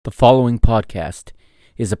The following podcast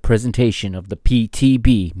is a presentation of the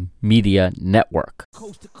PTB Media Network.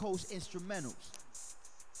 Coast to coast instrumentals.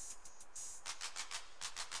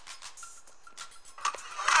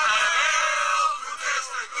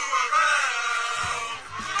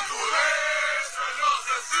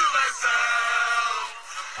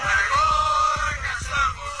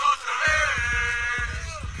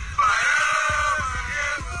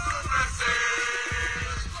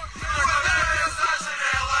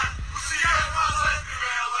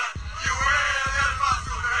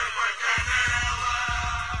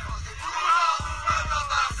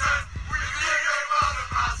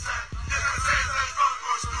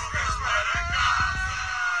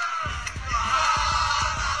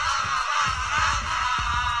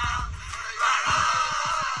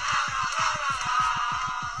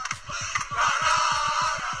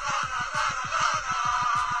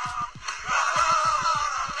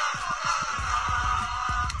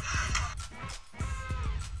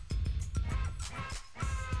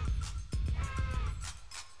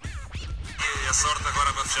 A sorte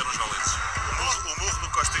agora vai fechar os valetes. O murro do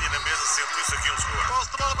Costinha na mesa sente que isso aqui nos goa.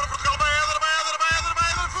 Posse de bola para Portugal, vai Éder,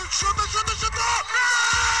 chuta!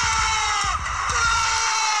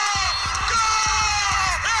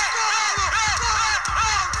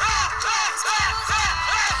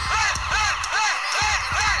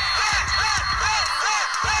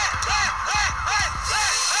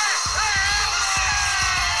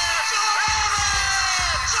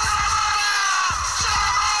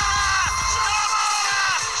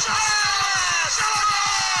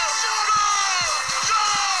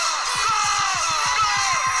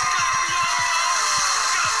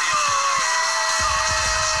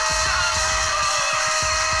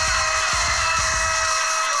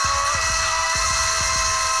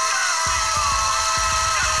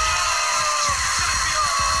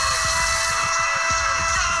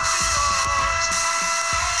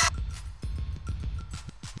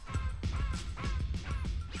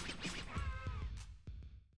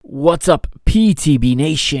 What's up, PTB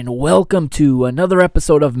Nation? Welcome to another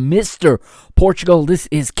episode of Mr. Portugal. This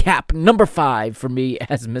is cap number 5 for me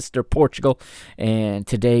as Mr. Portugal, and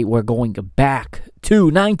today we're going back to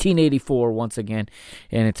 1984 once again,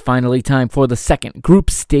 and it's finally time for the second group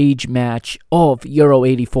stage match of Euro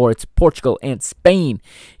 84. It's Portugal and Spain.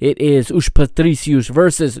 It is Os Patricios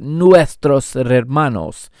versus Nuestros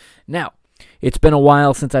Hermanos. Now, it's been a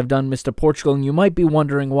while since I've done Mr. Portugal, and you might be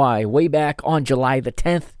wondering why. Way back on July the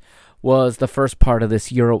 10th, was the first part of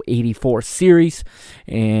this Euro 84 series,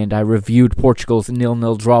 and I reviewed Portugal's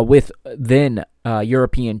 0-0 draw with then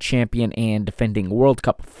European champion and defending World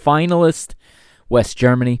Cup finalist, West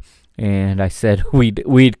Germany, and I said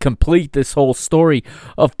we'd complete this whole story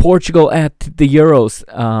of Portugal at the Euros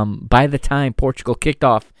by the time Portugal kicked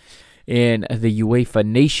off in the UEFA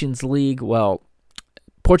Nations League. Well,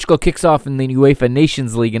 Portugal kicks off in the UEFA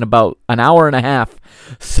Nations League in about an hour and a half,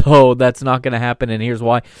 so that's not going to happen, and here's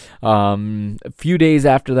why. A few days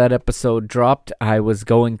after that episode dropped, I was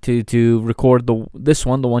going to record this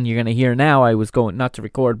one, the one you're going to hear now. I was going, not to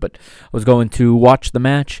record, but I was going to watch the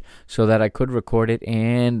match so that I could record it,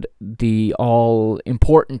 and the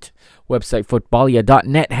all-important website,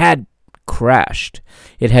 Futbolia.net, had crashed.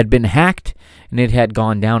 It had been hacked, and it had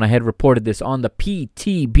gone down. I had reported this on the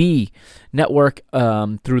PTB network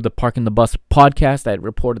through the Park and the Bus podcast. I had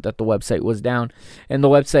reported that the website was down, and the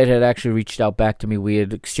website had actually reached out back to me. We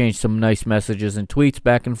had exchanged some nice messages and tweets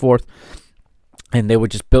back and forth, and they were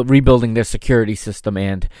just rebuilding their security system,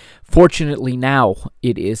 and fortunately now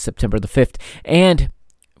it is September the 5th, and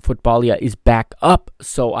Futbolia is back up,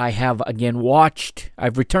 so I have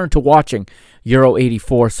I've returned to watching Euro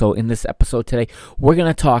 84, so in this episode today, we're going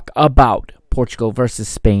to talk about Portugal versus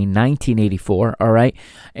Spain, 1984, all right?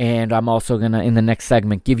 And I'm also going to, in the next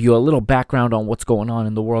segment, give you a little background on what's going on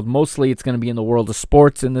in the world. Mostly it's going to be in the world of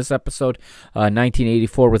sports in this episode.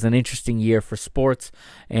 1984 was an interesting year for sports,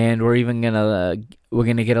 and we're even going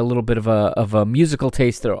to get a little bit of a musical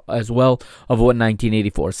taste as well of what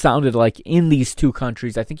 1984 sounded like in these two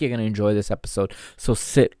countries. I think you're going to enjoy this episode, so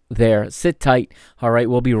sit tight. All right,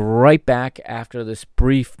 we'll be right back after this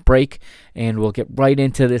brief break, and we'll get right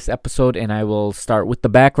into this episode, and I will start with the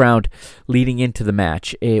background leading into the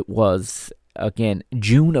match. It was, again,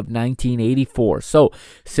 June of 1984, so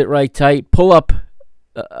sit right tight, pull up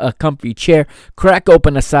a comfy chair, crack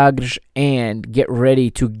open a Sagres, and get ready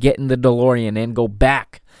to get in the DeLorean and go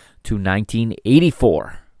back to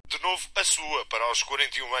 1984. De novo a sua para aos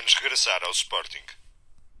 41 anos regressar ao Sporting.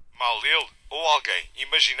 Mal ele ou alguém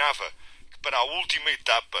imaginava que para a última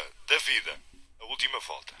etapa da vida, a última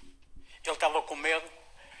volta. Ele estava com medo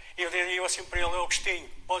E eu assim para ele, Agostinho,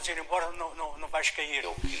 podes ir embora, não vais cair.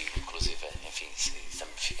 Eu que, inclusive, enfim,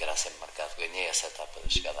 ficará sempre marcado. Ganhei essa etapa da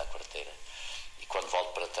chegada à quarteira. E quando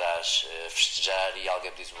volto para trás festejar e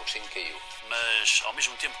alguém me diz, o Agostinho caiu. Mas ao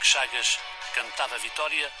mesmo tempo que Chagas cantava a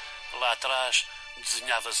vitória, lá atrás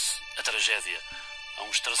desenhava-se a tragédia. A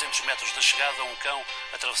uns 300 metros da chegada, um cão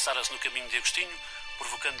atravessara-se no caminho de Agostinho,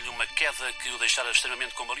 provocando-lhe uma queda que o deixara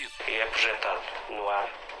extremamente combalido. E é projetado no ar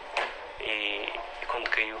e quando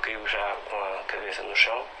caiu já com a cabeça no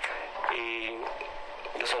chão e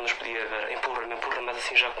eu só nos podia ver, empurra, mas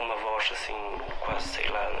assim já com uma voz assim, quase, sei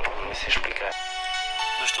lá, não sei explicar.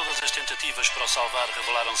 Mas todas as tentativas para o salvar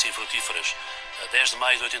revelaram-se infrutíferas. A 10 de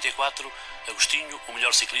maio de 84, Agostinho, o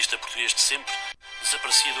melhor ciclista português de sempre,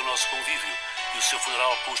 desaparecia do nosso convívio e o seu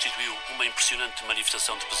funeral constituiu uma impressionante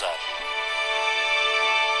manifestação de pesar.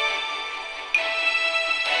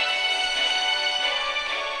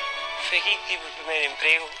 Foi aqui que tive o primeiro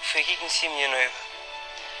emprego, foi aqui que conheci a minha noiva.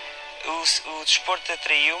 O desporto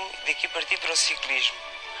atraiu-me, daqui parti para o ciclismo.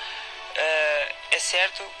 É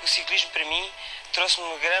certo que o ciclismo para mim trouxe-me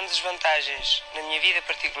grandes vantagens na minha vida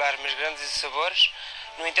particular, mas grandes sabores.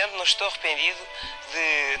 No entanto, não estou arrependido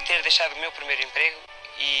de ter deixado o meu primeiro emprego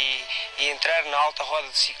e entrar na alta roda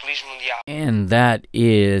do ciclismo mundial. And that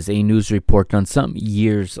is a news report done some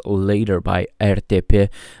years later by RTP,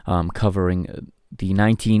 covering the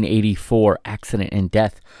 1984 accident and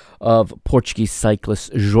death of Portuguese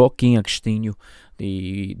cyclist Joaquim Agostinho,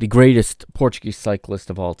 the greatest Portuguese cyclist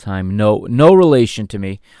of all time. No relation to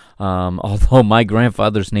me, although my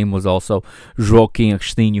grandfather's name was also Joaquim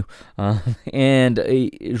Agostinho. And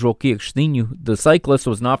Joaquim Agostinho, the cyclist,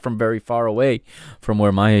 was not from very far away from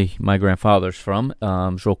where my grandfather's from.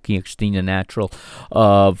 Joaquim Agostinho, natural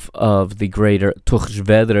of the greater Torres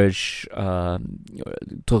Vedras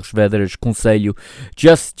Concelho,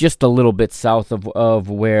 just a little bit south of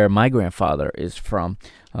where my grandfather is from.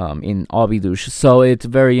 In Óbidos. So it's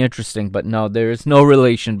very interesting, but no, there is no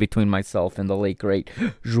relation between myself and the late great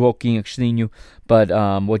Joaquim Agostinho, but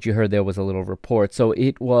what you heard there was a little report. So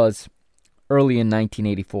it was early in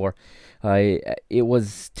 1984. It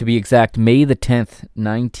was, to be exact, May the 10th,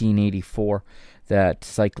 1984, that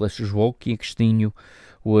cyclist Joaquim Agostinho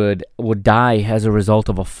would die as a result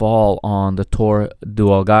of a fall on the Tour do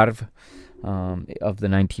Algarve. Of the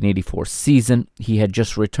 1984 season. He had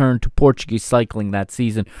just returned to Portuguese cycling that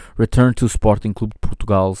season, returned to Sporting Clube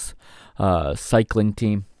Portugal's cycling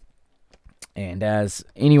team. And as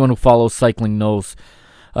anyone who follows cycling knows,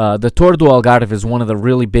 the Tour do Algarve is one of the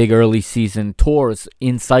really big early season tours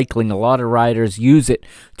in cycling. A lot of riders use it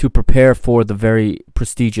to prepare for the very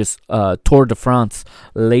prestigious Tour de France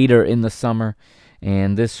later in the summer.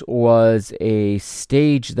 And this was a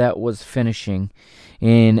stage that was finishing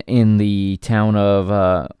in the town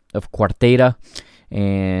of Quarteira,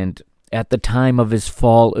 and at the time of his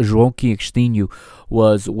fall, Joaquim Agostinho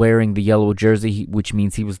was wearing the yellow jersey, which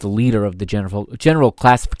means he was the leader of the general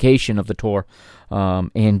classification of the Tour.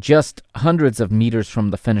 And just hundreds of meters from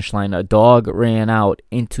the finish line, a dog ran out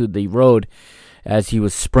into the road as he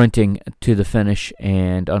was sprinting to the finish,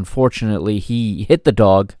 and unfortunately he hit the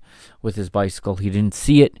dog with his bicycle. He didn't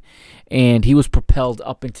see it, and he was propelled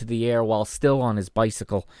up into the air while still on his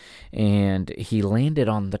bicycle, and he landed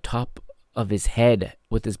on the top of his head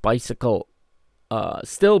with his bicycle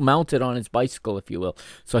still mounted on his bicycle, if you will.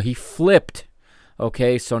 So he flipped.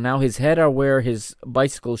 Okay, so now his head are where his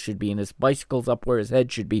bicycle should be, and his bicycle's up where his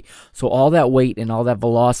head should be. So all that weight and all that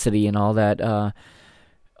velocity and all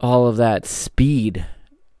of that speed,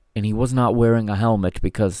 and he was not wearing a helmet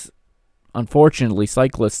because, unfortunately,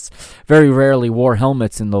 cyclists very rarely wore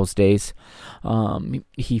helmets in those days.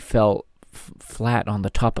 He fell flat on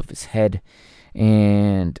the top of his head,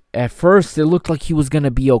 and at first it looked like he was going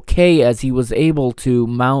to be okay as he was able to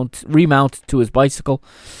remount to his bicycle,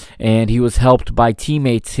 and he was helped by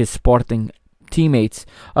his Sporting teammates,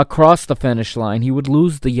 across the finish line. He would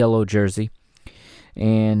lose the yellow jersey,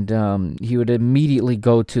 and he would immediately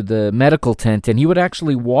go to the medical tent, and he would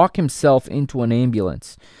actually walk himself into an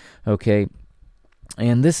ambulance. Okay,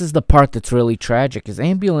 and this is the part that's really tragic. His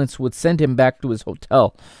ambulance would send him back to his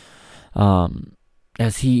hotel,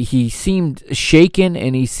 as he seemed shaken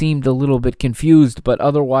and he seemed a little bit confused, but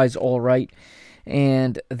otherwise all right.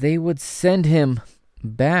 And they would send him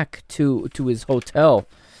back to his hotel,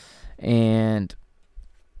 and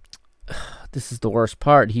this is the worst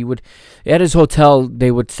part. At his hotel,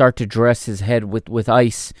 they would start to dress his head with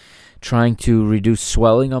ice, trying to reduce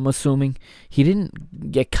swelling, I'm assuming. He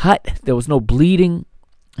didn't get cut. There was no bleeding.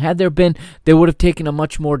 Had there been, they would have taken a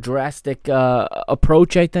much more drastic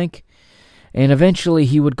approach, I think. And eventually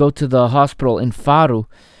he would go to the hospital in Faro,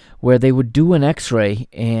 where they would do an x-ray,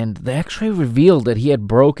 and the x-ray revealed that he had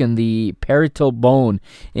broken the parietal bone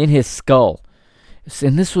in his skull.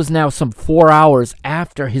 And this was now some 4 hours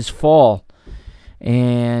after his fall,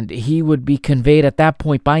 and he would be conveyed at that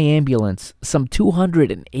point by ambulance some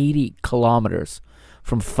 280 kilometers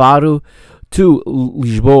from Faro to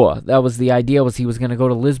Lisboa. That was the idea, was he was going to go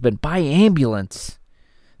to Lisbon by ambulance,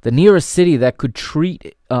 the nearest city that could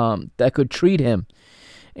treat him.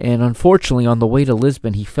 And unfortunately, on the way to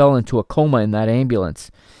Lisbon, he fell into a coma in that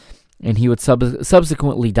ambulance, and he would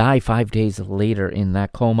subsequently die 5 days later in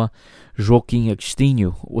that coma. Joaquim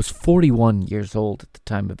Agostinho was 41 years old at the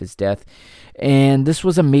time of his death, and this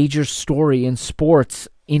was a major story in sports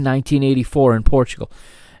in 1984 in Portugal.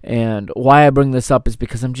 And why I bring this up is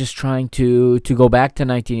because I'm just trying to go back to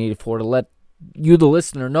 1984 to let you, the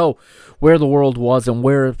listener, know where the world was and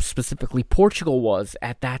where specifically Portugal was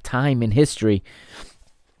at that time in history.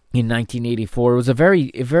 In 1984, it was a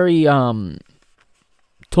very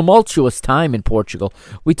tumultuous time in Portugal.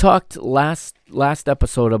 We talked last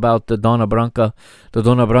episode about the Dona Branca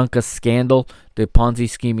scandal, the Ponzi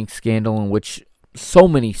scheming scandal, in which so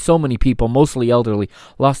many people, mostly elderly,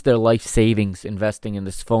 lost their life savings investing in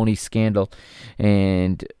this phony scandal.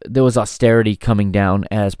 And there was austerity coming down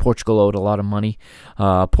as Portugal owed a lot of money.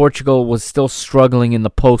 Portugal was still struggling in the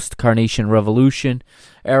post-Carnation Revolution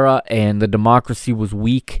era, and the democracy was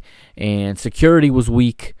weak, and security was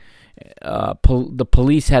weak. The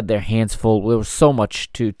police had their hands full. There was so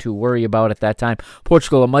much to worry about at that time.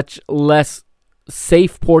 Portugal, a much less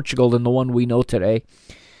safe Portugal than the one we know today,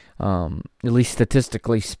 at least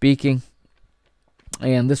statistically speaking.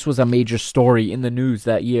 And this was a major story in the news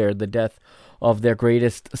that year, the death of their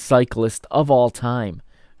greatest cyclist of all time,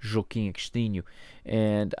 Joaquim Agostinho.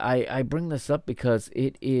 And I bring this up because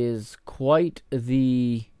it is quite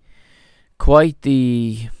the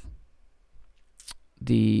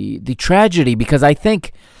tragedy, because I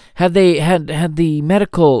think had the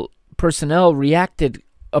medical personnel reacted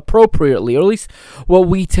appropriately, or at least what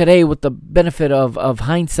we today, with the benefit of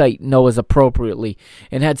hindsight, know as appropriately,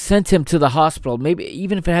 and had sent him to the hospital, maybe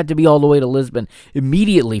even if it had to be all the way to Lisbon,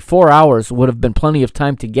 immediately, 4 hours would have been plenty of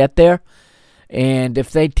time to get there. And if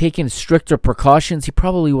they'd taken stricter precautions, he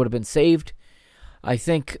probably would have been saved. I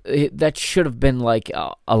think that should have been like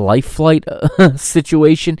a life flight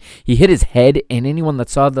situation. He hit his head, and anyone that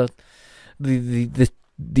saw the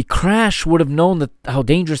crash would have known how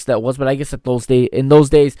dangerous that was. But I guess in those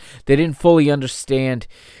days, they didn't fully understand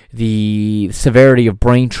the severity of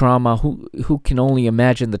brain trauma. Who can only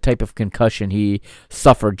imagine the type of concussion he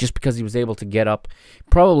suffered just because he was able to get up?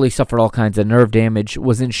 Probably suffered all kinds of nerve damage,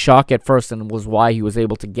 was in shock at first, and was why he was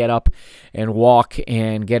able to get up and walk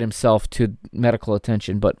and get himself to medical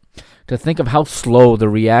attention. But to think of how slow the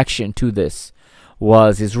reaction to this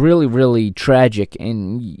is really, really tragic.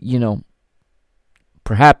 And,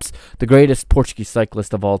 perhaps the greatest Portuguese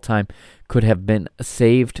cyclist of all time could have been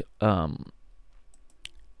saved.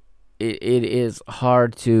 It is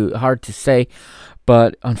hard to say,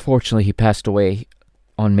 but unfortunately he passed away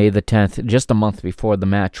on May the 10th, just a month before the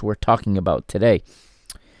match we're talking about today.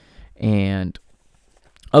 And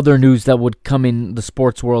other news that would come in the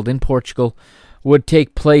sports world in Portugal would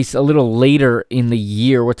take place a little later in the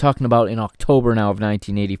year. We're talking about in October now of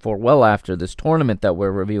 1984, well after this tournament that we're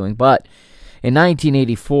reviewing. But in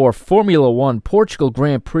 1984, Formula One Portugal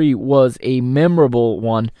Grand Prix was a memorable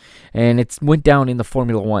one, and it went down in the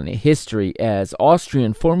Formula One history as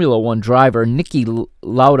Austrian Formula One driver Niki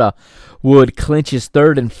Lauda would clinch his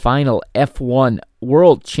third and final F1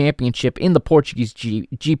 World Championship in the Portuguese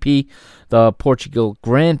GP. The Portugal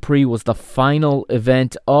Grand Prix was the final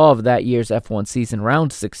event of that year's F1 season,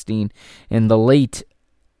 round 16, and the late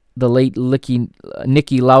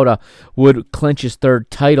Niki Lauda would clinch his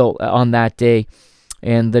third title on that day.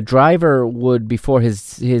 And the driver would, before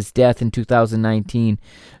his death in 2019,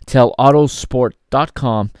 tell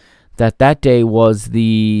Autosport.com that day was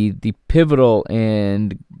the pivotal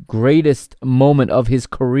and greatest moment of his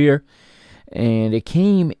career. And it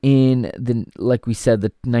came in, like we said,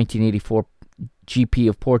 the 1984 GP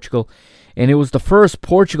of Portugal. And it was the first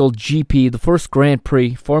Portugal GP, the first Grand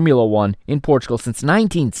Prix Formula One in Portugal since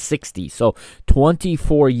 1960. So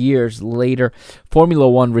 24 years later, Formula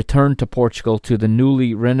One returned to Portugal to the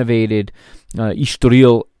newly renovated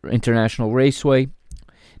Estoril International Raceway.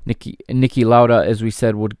 Niki Lauda, as we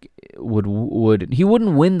said, would he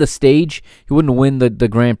wouldn't win the stage, he wouldn't win the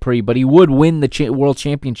Grand Prix, but he would win the World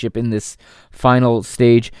Championship in this final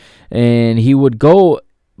stage, and he would go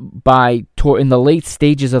in the late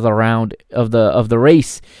stages of the round of the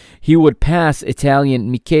race. He would pass Italian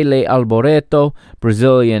Michele Alboreto,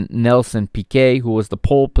 Brazilian Nelson Piquet, who was the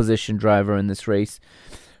pole position driver in this race,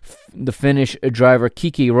 the Finnish driver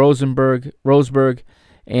Kiki Rosberg,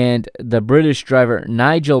 and the British driver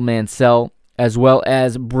Nigel Mansell, as well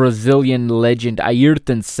as Brazilian legend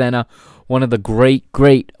Ayrton Senna, one of the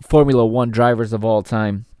great Formula One drivers of all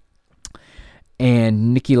time.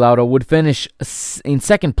 And Niki Lauda would finish in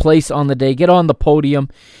second place on the day, get on the podium.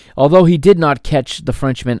 Although he did not catch the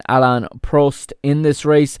Frenchman Alain Prost in this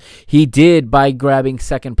race, he did, by grabbing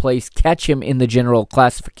second place, catch him in the general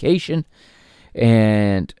classification.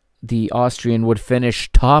 And the Austrian would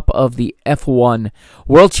finish top of the F1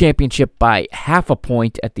 World Championship by half a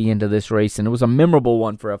point at the end of this race. And it was a memorable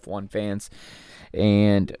one for F1 fans.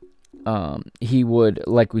 And he would,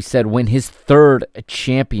 like we said, win his third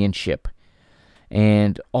championship.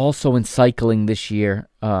 And also in cycling this year,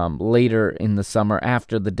 later in the summer,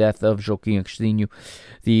 after the death of Joaquim Agostinho,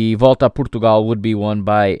 the Volta a Portugal would be won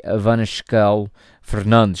by Vanescal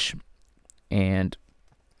Fernandes. And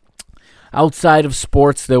outside of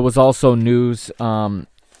sports, there was also news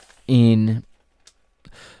in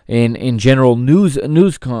general news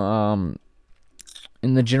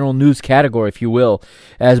in the general news category, if you will,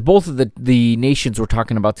 as both of the nations we're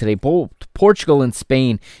talking about today, both Portugal and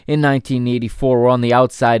Spain in 1984 were on the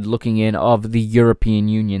outside looking in of the European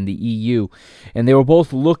Union, the EU, and they were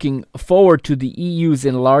both looking forward to the EU's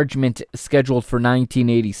enlargement scheduled for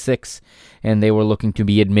 1986, and they were looking to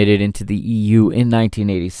be admitted into the EU in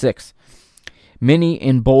 1986. Many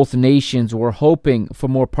in both nations were hoping for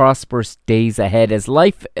more prosperous days ahead, as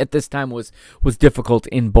life at this time was difficult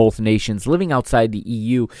in both nations. Living outside the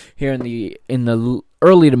EU here in the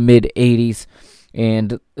early to mid 80s,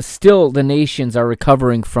 and still the nations are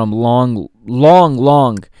recovering from long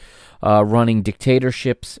running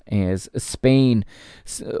dictatorships. As Spain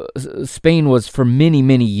was for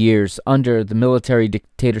many years under the military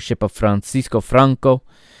dictatorship of Francisco Franco,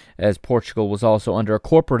 as Portugal was also under a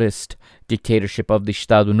corporatist dictatorship of the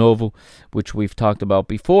Estado Novo, which we've talked about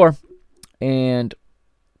before. And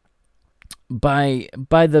by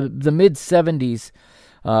the mid-70s,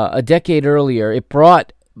 a decade earlier, it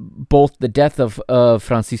brought both the death of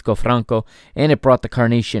Francisco Franco and it brought the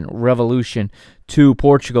Carnation Revolution to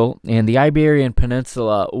Portugal. And the Iberian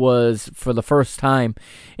Peninsula was, for the first time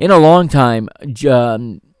in a long time,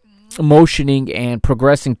 motioning and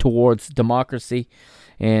progressing towards democracy.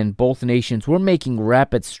 And both nations were making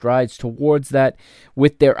rapid strides towards that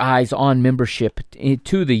with their eyes on membership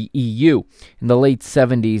to the EU. In the late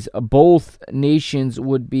 70s, both nations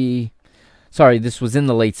would be... Sorry, this was in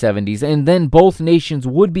the late 70s. And then both nations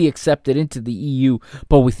would be accepted into the EU,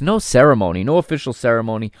 but with no ceremony, no official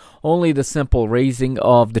ceremony, only the simple raising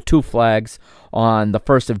of the two flags on the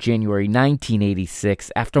 1st of January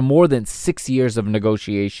 1986, after more than 6 years of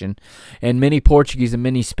negotiation. And many Portuguese and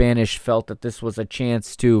many Spanish felt that this was a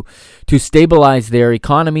chance to stabilize their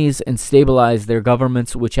economies and stabilize their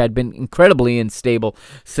governments, which had been incredibly unstable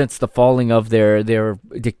since the falling of their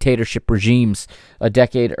dictatorship regimes a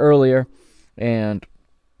decade earlier. And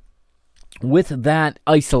with that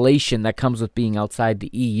isolation that comes with being outside the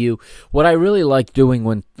EU, what I really like doing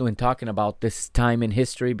when talking about this time in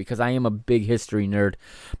history, because I am a big history nerd,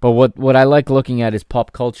 but what I like looking at is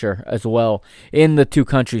pop culture as well in the two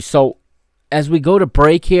countries. So as we go to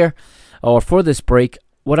break here, or for this break,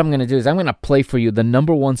 what I'm going to do is I'm going to play for you the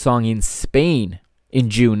number one song in Spain in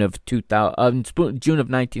June of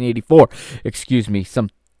 1984. Excuse me, some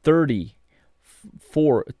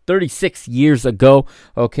 36 years ago,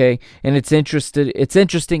 okay? And it's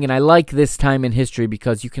interesting, and I like this time in history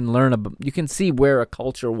because you can see where a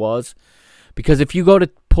culture was. Because if you go to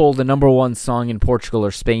pull the number one song in Portugal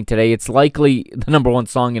or Spain today, it's likely the number one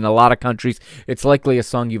song in a lot of countries. It's likely a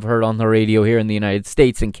song you've heard on the radio here in the United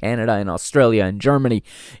States, in Canada, in Australia, in Germany,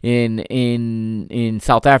 in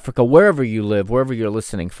South Africa, wherever you live, wherever you're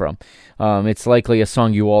listening from. It's likely a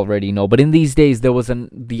song you already know. But in these days,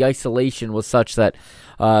 the isolation was such that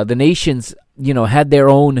the nations, had their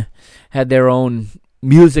own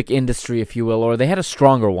music industry, if you will, or they had a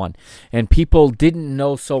stronger one, and people didn't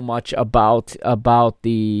know so much about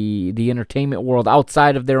the entertainment world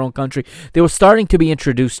outside of their own country. They were starting to be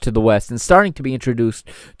introduced to the West and starting to be introduced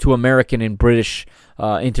to American and British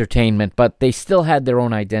entertainment, but they still had their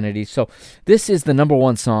own identity. So this is the number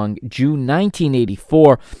one song, June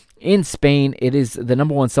 1984. In Spain, it is the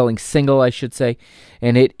number one selling single, I should say,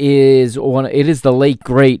 and it is the late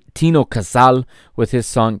great Tino Casal with his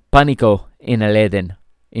song Pánico en el Eden.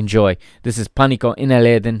 Enjoy. This is Pánico en el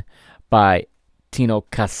Eden by Tino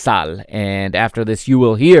Casal, and after this you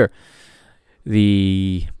will hear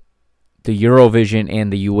the Eurovision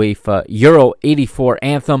and the UEFA Euro 84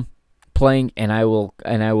 anthem playing, and I will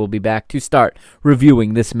be back to start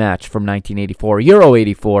reviewing this match from 1984, Euro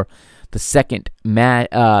 84. the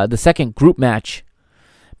second group match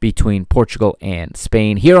between Portugal and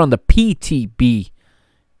Spain here on the PTB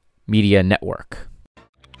Media Network.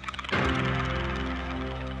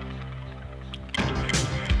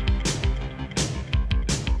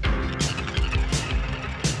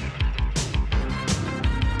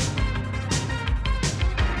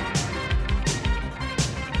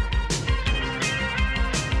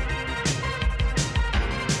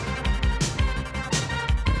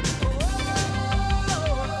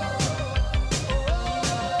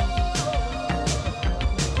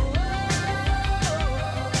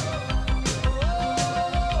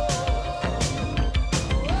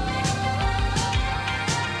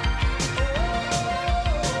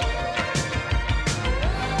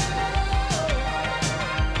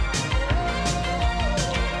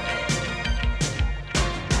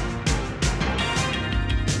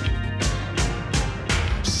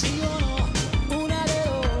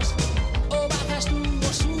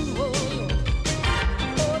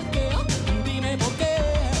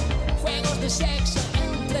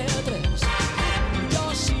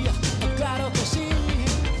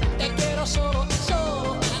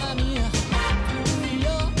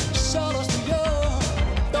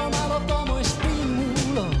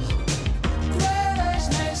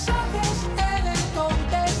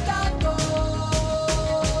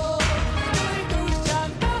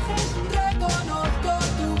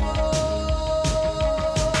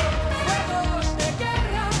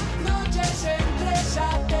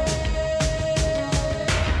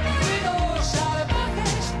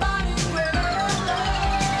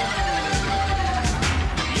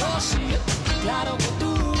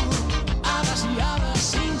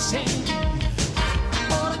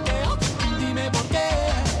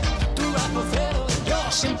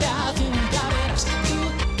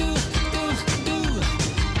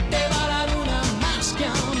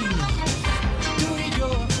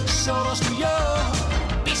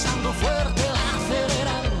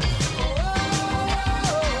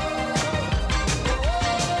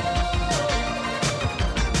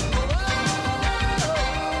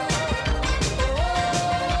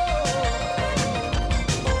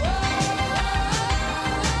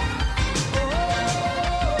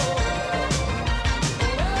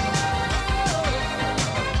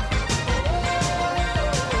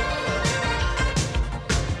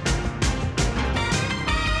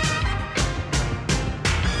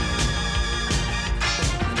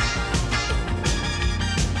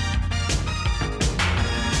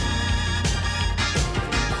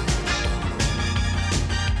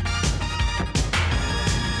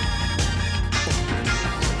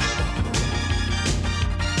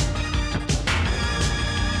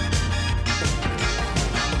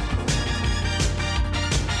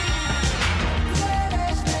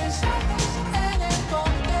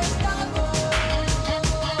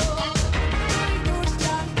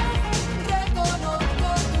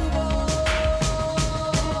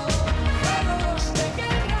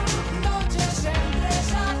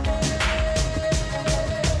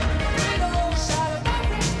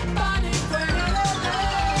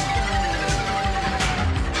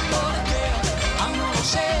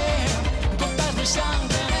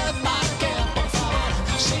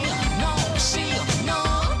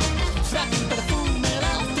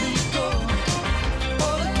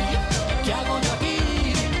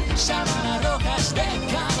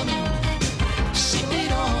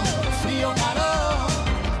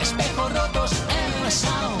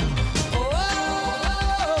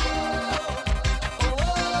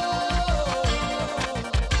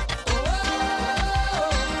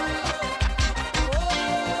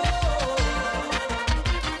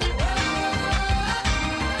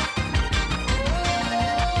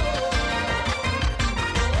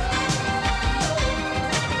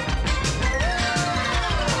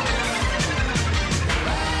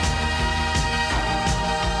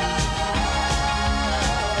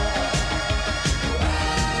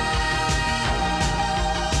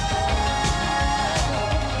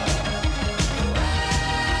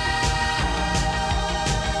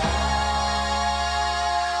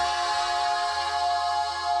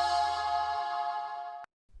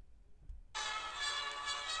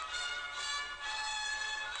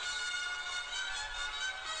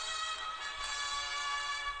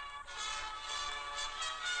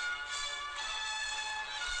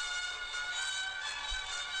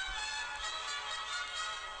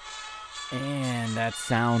 And that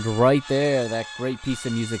sound right there, that great piece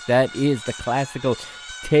of music, that is the classical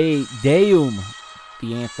Te Deum,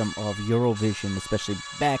 the anthem of Eurovision, especially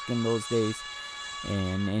back in those days.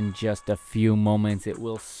 And in just a few moments, it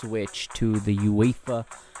will switch to the UEFA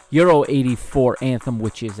Euro 84 anthem,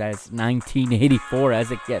 which is as 1984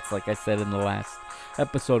 as it gets, like I said in the last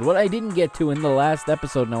episode. What I didn't get to in the last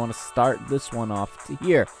episode, and I want to start this one off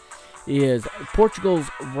here, is Portugal's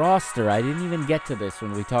roster. I didn't even get to this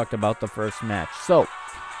when we talked about the first match. So,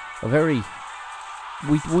 we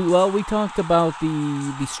talked about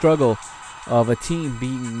the struggle of a team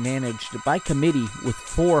being managed by committee with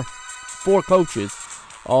four coaches,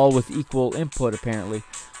 all with equal input apparently.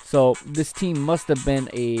 So this team must have been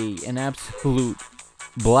an absolute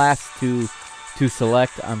blast to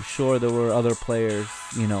select. I'm sure there were other players,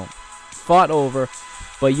 fought over,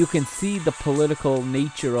 but you can see the political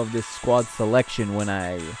nature of this squad selection when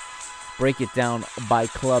I break it down by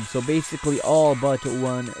club. So basically all but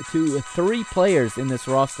 1, 2, 3 players in this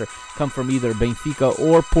roster come from either Benfica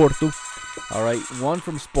or Porto. All right, one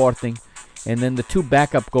from Sporting, and then the 2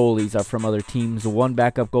 backup goalies are from other teams. One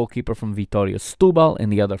backup goalkeeper from Vitória Setúbal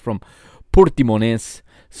and the other from Portimonense.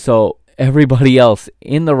 So everybody else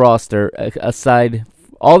in the roster, aside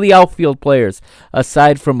all the outfield players,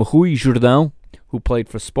 aside from Rui Jordão, who played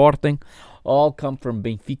for Sporting, all come from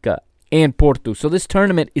Benfica and Porto. So this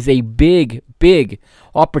tournament is a big, big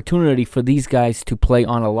opportunity for these guys to play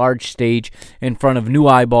on a large stage in front of new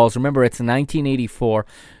eyeballs. Remember, it's 1984.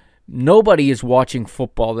 Nobody is watching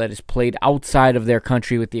football that is played outside of their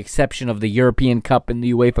country with the exception of the European Cup and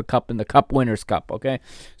the UEFA Cup and the Cup Winners' Cup, okay?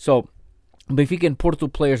 So Benfica and Porto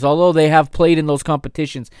players, although they have played in those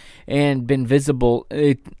competitions and been visible,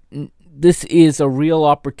 this is a real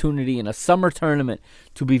opportunity in a summer tournament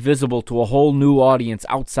to be visible to a whole new audience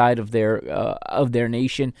outside of their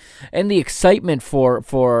nation, and the excitement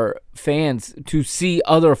for fans to see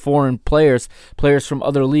other foreign players from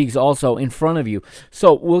other leagues also in front of you.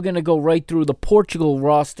 So we're going to go right through the Portugal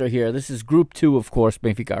roster here. This is Group 2, of course.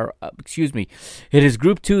 It is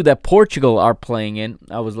Group 2 that Portugal are playing in.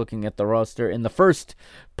 I was looking at the roster, and the first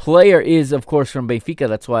player is, of course, from Benfica.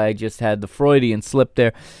 That's why I just had the Freudian slip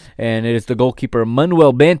there, and it is the goalkeeper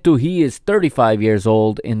Manuel Bento. He is 35 years old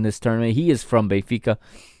in this tournament. He is from Benfica.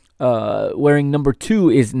 Wearing number 2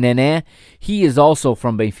 is Nené. He is also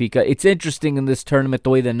from Benfica. It's interesting in this tournament the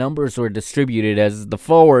way the numbers were distributed, as the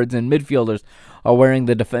forwards and midfielders are wearing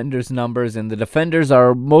the defenders' numbers, and the defenders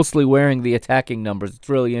are mostly wearing the attacking numbers. It's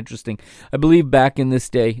really interesting. I believe back in this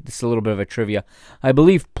day, this is a little bit of a trivia, I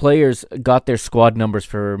believe players got their squad numbers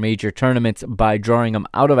for major tournaments by drawing them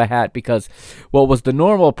out of a hat, because what was the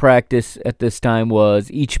normal practice at this time was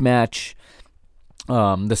each match,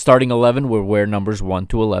 the starting 11 would wear numbers 1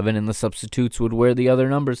 to 11, and the substitutes would wear the other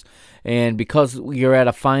numbers. And because you're at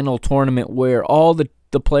a final tournament where all the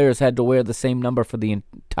players had to wear the same number for the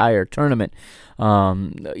entire tournament,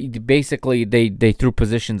 basically they threw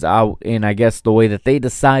positions out, and I guess the way that they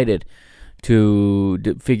decided to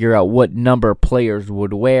figure out what number players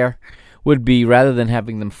would wear would be, rather than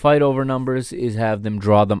having them fight over numbers, is have them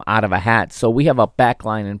draw them out of a hat. So we have a back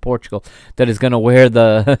line in Portugal that is going to wear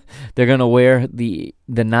they're going to wear the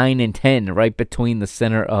 9 and 10 right between the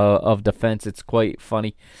center of defense. It's quite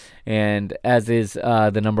funny. And as is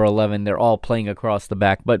the number 11, they're all playing across the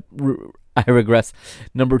back. But I regress.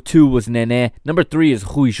 Number 2 was Nené. Number 3 is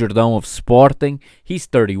Rui Jordão of Sporting. He's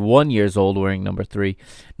 31 years old, wearing number 3.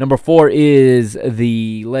 Number 4 is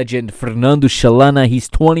the legend Fernando Chalana. He's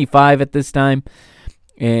 25 at this time,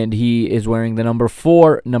 and he is wearing the number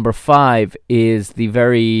 4. Number 5 is the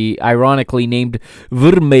very ironically named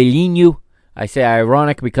Vermelhinho. I say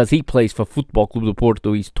ironic because he plays for Futebol Clube do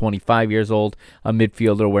Porto. He's 25 years old, a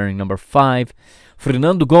midfielder wearing number 5.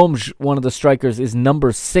 Fernando Gomes, one of the strikers, is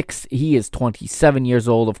number 6. He is 27 years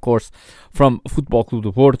old, of course, from Futebol Clube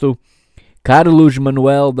do Porto. Carlos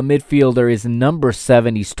Manuel, the midfielder, is number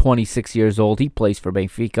 7. He's 26 years old. He plays for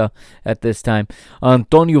Benfica at this time.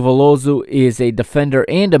 Antonio Veloso is a defender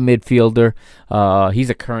and a midfielder.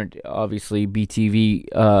 He's a current, obviously,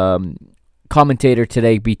 BTV commentator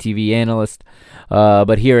today, BTV analyst.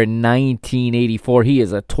 But here in 1984, he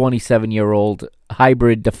is a 27-year-old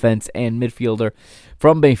hybrid defense and midfielder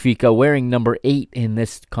from Benfica, wearing number 8 in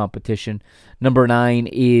this competition. Number 9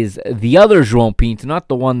 is the other João Pinto, not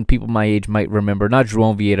the one people my age might remember, not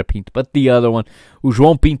João Vieira Pinto, but the other one,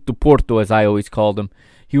 João Pinto Porto, as I always called him.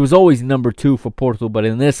 He was always number 2 for Porto, but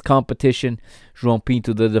in this competition, João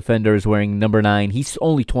Pinto, the defender, is wearing number 9. He's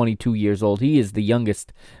only 22 years old. He is the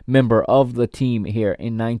youngest member of the team here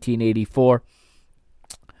in 1984.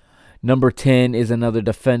 Number 10 is another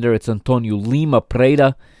defender. It's Antonio Lima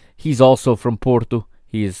Pereira. He's also from Porto.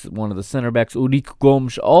 He is one of the center backs. Eurico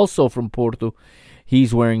Gomes, also from Porto.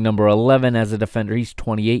 He's wearing number 11 as a defender. He's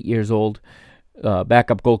 28 years old.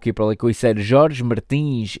 Backup goalkeeper, like we said, Jorge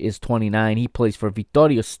Martins is 29. He plays for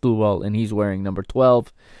Vitória Setúbal, and he's wearing number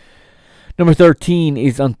 12. Number 13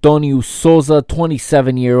 is Antonio Sousa,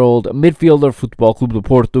 27-year-old midfielder, Futebol Clube do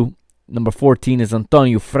Porto. Number 14 is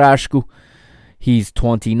Antonio Frasco. He's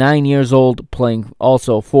 29 years old, playing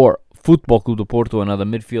also for Futebol Clube do Porto, another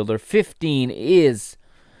midfielder. 15 is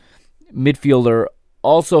midfielder,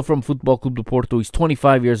 also from Futebol Clube do Porto. He's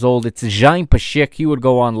 25 years old. It's Jaime Pacheco. He would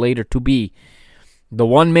go on later to be the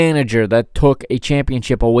one manager that took a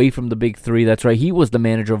championship away from the big three. That's right. He was the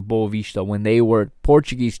manager of Boa Vista when they were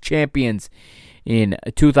Portuguese champions in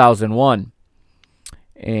 2001.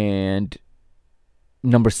 And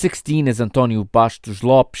number 16 is Antonio Bastos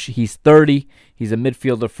Lopes. He's 30. He's a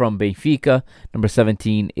midfielder from Benfica. Number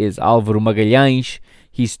 17 is Álvaro Magalhães.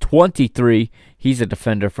 He's 23. He's a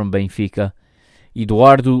defender from Benfica.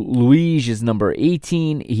 Eduardo Luiz is number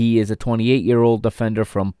 18. He is a 28-year-old defender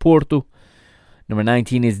from Porto. Number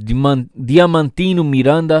 19 is Diamantino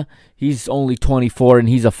Miranda. He's only 24, and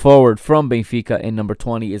he's a forward from Benfica. And number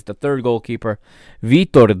 20 is the third goalkeeper,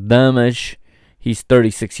 Vitor Damas. He's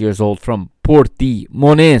 36 years old from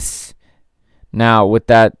Portimonense. Now, with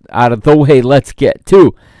that out of the way, let's get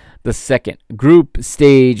to the second group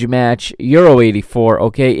stage match, Euro 84.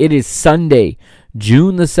 Okay, it is Sunday,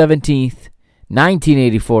 June the 17th,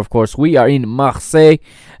 1984, of course. We are in Marseille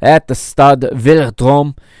at the Stade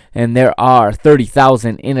Vélodrome, and there are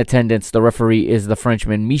 30,000 in attendance. The referee is the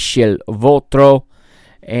Frenchman Michel Vautreau,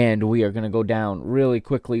 and we are going to go down really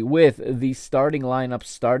quickly with the starting lineup,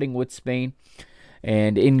 starting with Spain.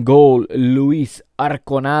 And in goal, Luis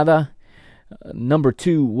Arconada. Number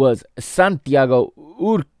 2 was Santiago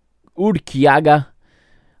Urquiaga.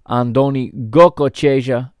 Andoni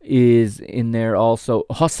Gococheja is in there also.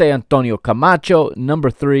 Jose Antonio Camacho, number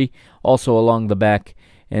 3, also along the back.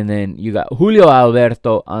 And then you got Julio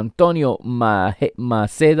Alberto, Antonio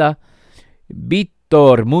Maceda,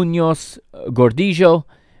 Víctor Muñoz, Gordillo,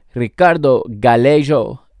 Ricardo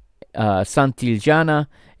Galejo, Santillana,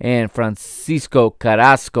 and Francisco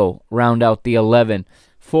Carrasco round out the 11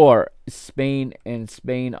 for Spain. And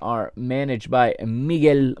Spain are managed by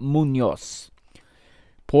Miguel Muñoz.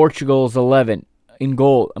 Portugal's 11 in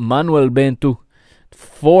goal, Manuel Bento.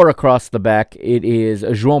 4 across the back, it is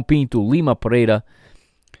João Pinto, Lima Pereira,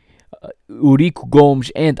 Eurico Gomes,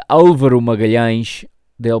 and Álvaro Magalhães.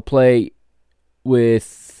 They'll play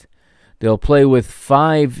with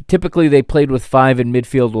 5. Typically, they played with 5 in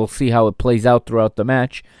midfield. We'll see how it plays out throughout the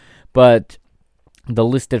match. But the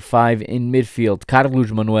listed 5 in midfield: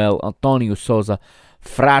 Carlos Manuel, Antonio Sousa,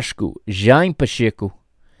 Frasco, Jaime Pacheco,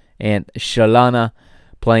 and Chalana,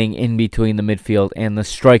 playing in between the midfield and the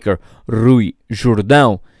striker, Rui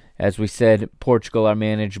Jordão. As we said, Portugal are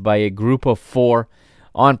managed by a group of 4.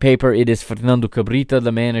 On paper, it is Fernando Cabrita,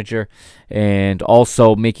 the manager, and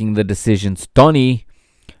also making the decisions, Tony.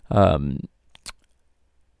 Wow,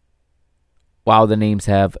 the names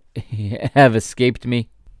have escaped me.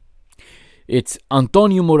 It's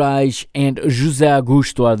Antonio Moraes and José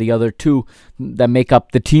Augusto are the other 2 that make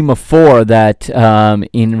up the team of 4 that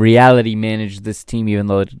in reality manage this team, even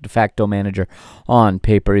though the de facto manager on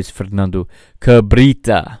paper is Fernando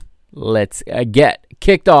Cabrita. Let's get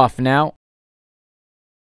kicked off now.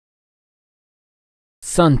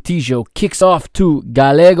 Santijo kicks off to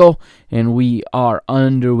Gallego, and we are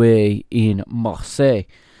underway in Marseille.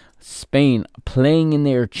 Spain playing in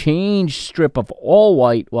their change strip of all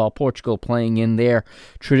white, while Portugal playing in their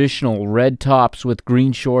traditional red tops with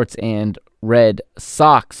green shorts and red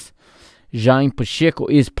socks. Jaime Pacheco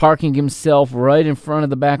is parking himself right in front of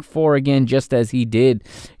the back 4 again, just as he did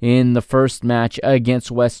in the first match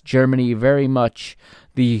against West Germany. Very much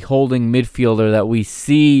the holding midfielder that we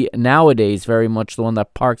see nowadays, very much the one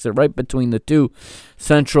that parks it right between the 2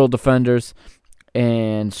 central defenders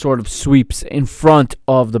and sort of sweeps in front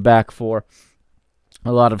of the back 4.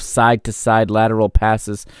 A lot of side-to-side lateral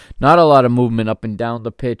passes. Not a lot of movement up and down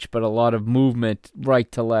the pitch, but a lot of movement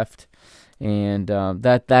right to left. And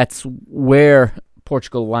that's where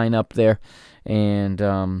Portugal line up there.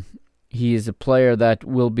 And he is a player that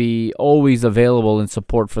will be always available in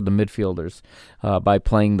support for the midfielders by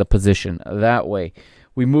playing the position that way.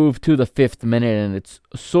 We move to the 5th minute, and it's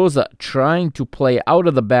Sousa trying to play out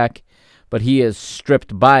of the back, but he is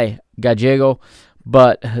stripped by Gallego.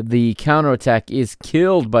 But the counterattack is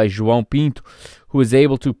killed by João Pinto, who is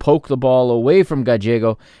able to poke the ball away from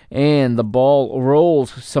Gallego, and the ball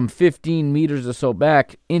rolls some 15 meters or so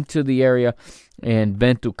back into the area, and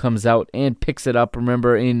Bento comes out and picks it up.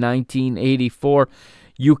 Remember, in 1984,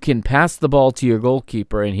 you can pass the ball to your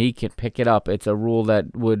goalkeeper, and he can pick it up. It's a rule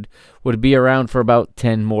that would be around for about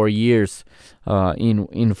 10 more years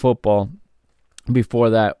in football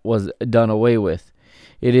before that was done away with.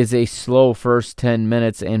 It is a slow first 10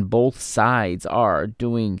 minutes, and both sides are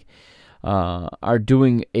doing are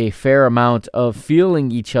doing a fair amount of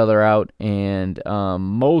feeling each other out, and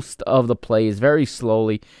most of the play is very slow,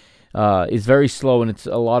 and it's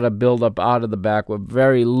a lot of build-up out of the back with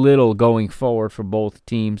very little going forward for both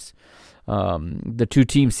teams. The two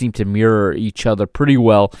teams seem to mirror each other pretty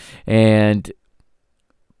well, and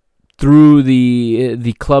through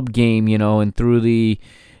the club game, and through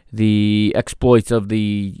the exploits of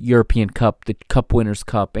the European Cup, the Cup Winners'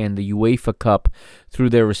 Cup, and the UEFA Cup through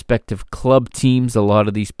their respective club teams. A lot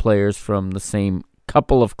of these players from the same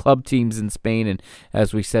couple of club teams in Spain, and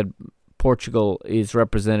as we said, Portugal is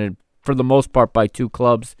represented for the most part by two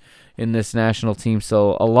clubs in this national team.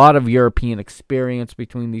 So a lot of European experience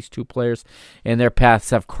between these two players, and their paths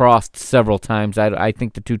have crossed several times. I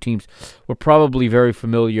think the two teams were probably very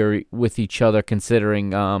familiar with each other, considering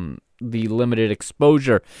the limited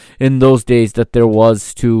exposure in those days that there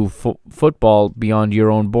was to football beyond your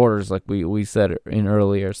own borders, like we said in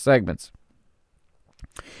earlier segments.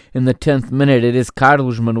 In the 10th minute, it is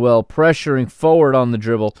Carlos Manuel pressuring forward on the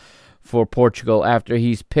dribble for Portugal after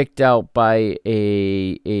he's picked out by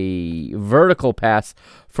a vertical pass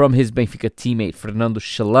from his Benfica teammate Fernando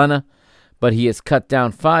Chalana, but he is cut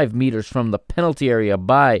down 5 meters from the penalty area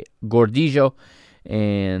by Gordillo,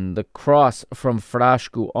 and the cross from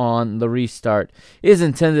Frasco on the restart is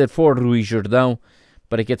intended for Rui Jordão,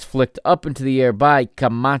 but it gets flicked up into the air by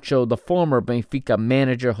Camacho, the former Benfica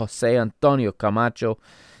manager Jose Antonio Camacho,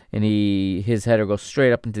 and his header goes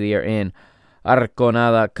straight up into the air, and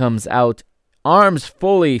Arconada comes out, arms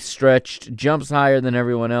fully stretched, jumps higher than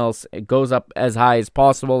everyone else. It goes up as high as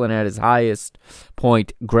possible, and at his highest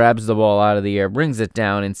point, grabs the ball out of the air, brings it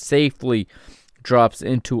down, and safely drops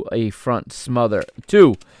into a front smother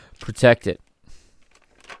to protect it.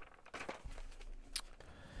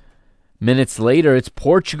 Minutes later, it's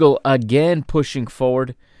Portugal again pushing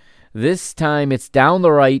forward. This time it's down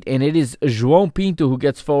the right, and it is João Pinto who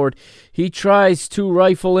gets forward. He tries to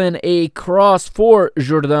rifle in a cross for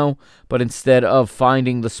Jordão, but instead of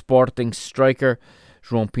finding the Sporting striker,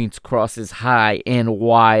 João Pinto's cross is high and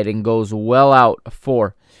wide and goes well out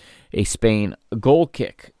for a Spain goal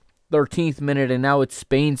kick. 13th minute, and now it's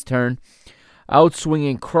Spain's turn.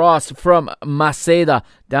 Outswinging cross from Maceda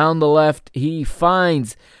down the left. He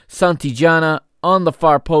finds Santillana on the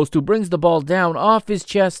far post, who brings the ball down off his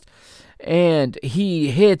chest, and he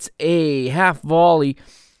hits a half volley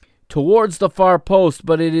towards the far post,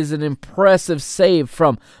 but it is an impressive save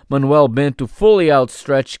from Manuel Bento, fully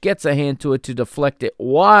outstretched, gets a hand to it to deflect it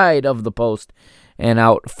wide of the post and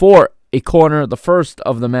out for a corner, the first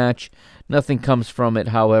of the match. Nothing comes from it,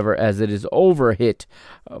 however, as it is overhit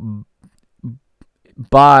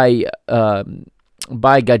by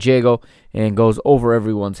Gallego and goes over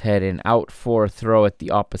everyone's head and out for a throw at the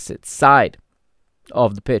opposite side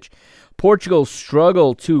of the pitch. Portugal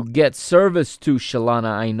struggle to get service to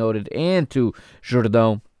Chalana, I noted, and to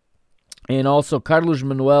Jordão. And also, Carlos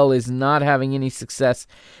Manuel is not having any success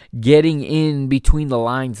getting in between the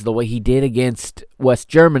lines the way he did against West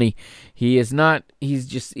Germany. He's not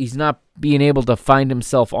being able to find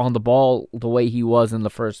himself on the ball the way he was in the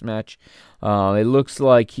first match. It looks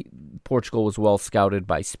like Portugal was well scouted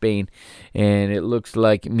by Spain, and it looks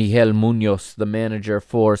like Miguel Munoz, the manager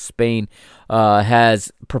for Spain,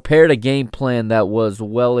 has prepared a game plan that was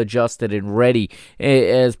well adjusted and ready.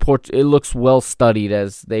 It looks well studied,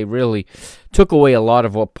 as they really took away a lot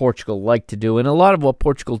of what Portugal liked to do, and a lot of what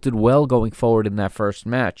Portugal did well going forward in that first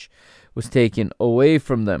match was taken away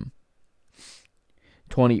from them.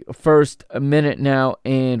 21st minute now,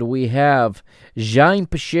 and we have Jaime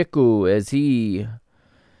Pacheco as he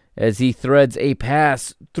threads a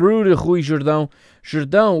pass through to Rui Jordão.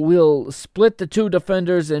 Jordão will split the two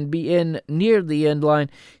defenders and be in near the end line.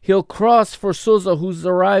 He'll cross for Sousa, who's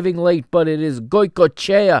arriving late, but it is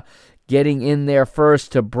Goicoechea getting in there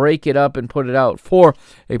first to break it up and put it out for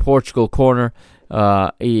a Portugal corner.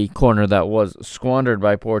 A corner that was squandered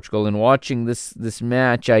by Portugal. And watching this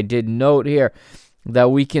match, I did note here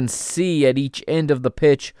that we can see at each end of the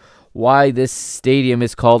pitch why this stadium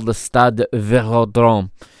is called the Stade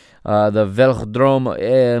Velodrome. The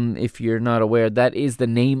Velodrome, if you're not aware, that is the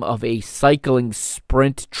name of a cycling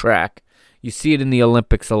sprint track. You see it in the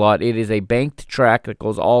Olympics a lot. It is a banked track that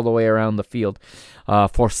goes all the way around the field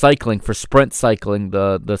for cycling, for sprint cycling.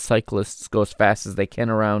 The cyclists go as fast as they can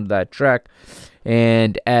around that track.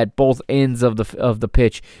 And at both ends of the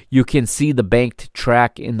pitch, you can see the banked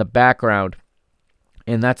track in the background.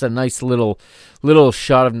 And that's a nice little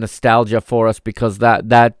shot of nostalgia for us, because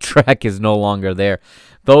that track is no longer there.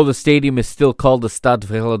 Though the stadium is still called the Stade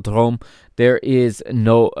Velodrome, there is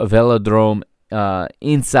no velodrome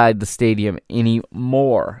inside the stadium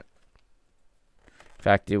anymore. In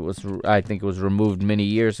fact, I think it was removed many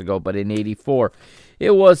years ago, but in 84,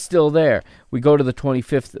 it was still there. We go to the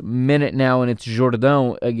 25th minute now, and it's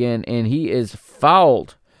Jourdain again, and he is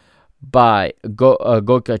fouled by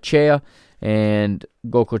Goicoechea, and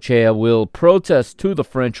Goicoechea will protest to the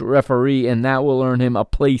French referee, and that will earn him a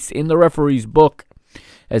place in the referee's book,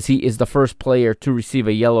 as he is the first player to receive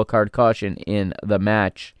a yellow card caution in the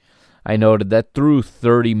match. I noted that through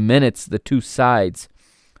 30 minutes, the two sides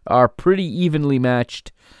are pretty evenly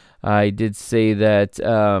matched. I did say that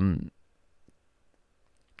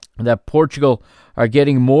that Portugal are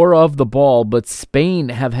getting more of the ball, but Spain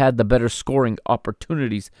have had the better scoring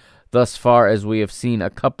opportunities thus far, as we have seen a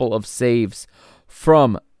couple of saves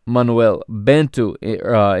from Manuel Bento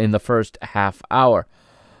in the first half hour.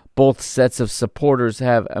 Both sets of supporters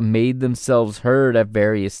have made themselves heard at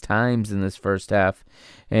various times in this first half.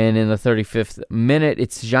 And in the 35th minute,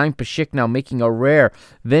 it's Jean Pichic now making a rare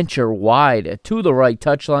venture wide to the right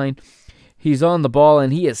touchline. He's on the ball,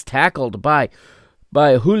 and he is tackled by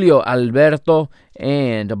Julio Alberto,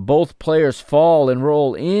 and both players fall and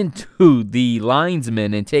roll into the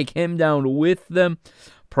linesman and take him down with them,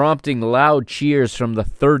 prompting loud cheers from the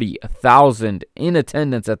 30,000 in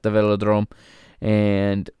attendance at the Velodrome.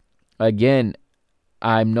 And again,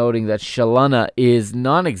 I'm noting that Chalana is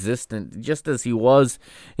non-existent, just as he was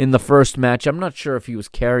in the first match. I'm not sure if he was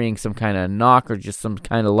carrying some kind of knock or just some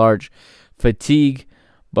kind of large fatigue,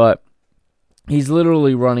 but he's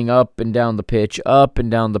literally running up and down the pitch,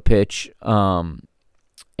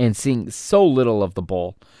 and seeing so little of the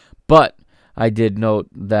ball. But I did note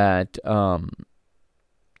that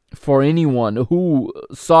for anyone who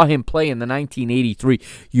saw him play in the 1983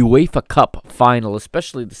 UEFA Cup final,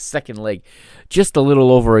 especially the second leg, just a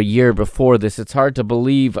little over a year before this, it's hard to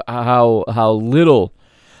believe how little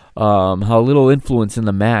influence in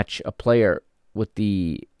the match a player with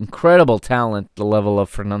the incredible talent, the level of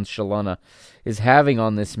Fernando Chalana, is having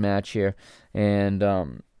on this match here.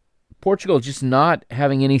 And Portugal just not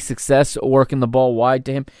having any success working the ball wide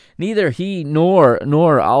to him. Neither he nor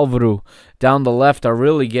Alvaro down the left are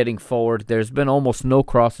really getting forward. There's been almost no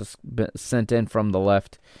crosses sent in from the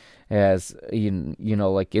left, as you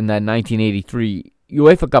know, like in that 1983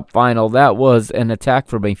 UEFA Cup final, that was an attack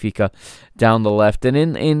for Benfica down the left. And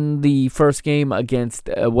in the first game against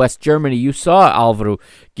West Germany, you saw Alvaro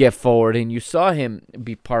get forward, and you saw him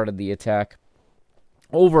be part of the attack,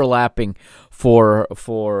 overlapping for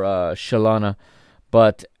Chalana.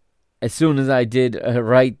 But as soon as I did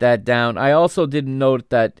write that down, I also did note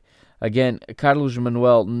that, again, Carlos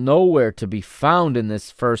Manuel nowhere to be found in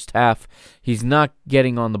this first half. He's not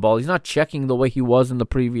getting on the ball. He's not checking the way he was in the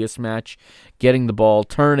previous match, getting the ball,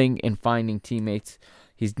 turning, and finding teammates.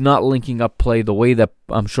 He's not linking up play the way that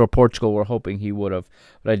I'm sure Portugal were hoping he would have.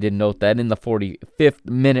 But I did note that in the 45th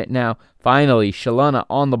minute now, finally, Chalana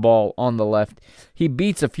on the ball on the left. He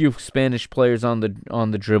beats a few Spanish players on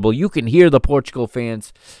the dribble. You can hear the Portugal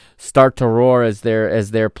fans start to roar as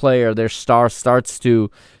their player, their star, starts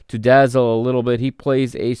to dazzle a little bit. He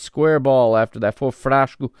plays a square ball after that for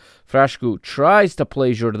Frasco. Frasco tries to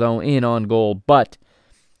play Jourdain in on goal, but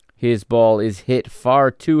his ball is hit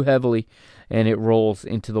far too heavily, and it rolls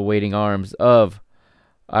into the waiting arms of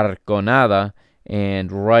Arconada.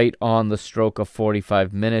 And right on the stroke of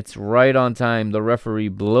 45 minutes, right on time, the referee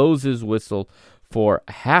blows his whistle for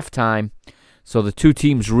halftime. So the two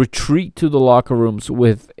teams retreat to the locker rooms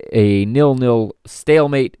with a 0-0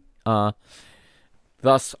 stalemate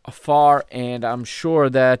thus far. And I'm sure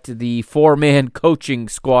that the four-man coaching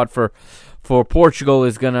squad for Portugal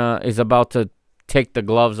is about to take the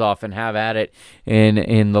gloves off and have at it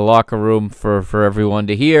in the locker room for everyone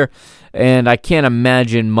to hear. And I can't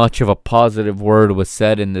imagine much of a positive word was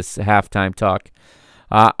said in this halftime talk.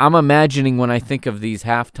 I'm imagining, when I think of these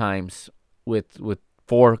halftimes with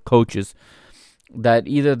four coaches, that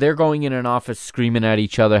either they're going in an office screaming at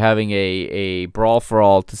each other, having a brawl for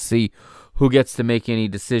all to see who gets to make any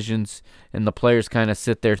decisions, and the players kind of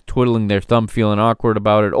sit there twiddling their thumb, feeling awkward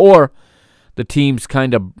about it, or the team,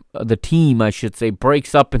 I should say,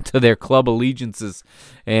 breaks up into their club allegiances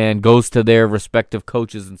and goes to their respective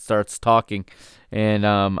coaches and starts talking. And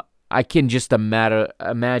I can just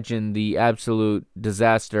imagine the absolute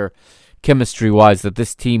disaster chemistry-wise that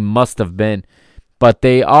this team must have been. But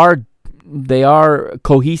they are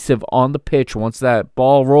cohesive on the pitch. Once that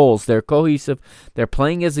ball rolls, they're cohesive. They're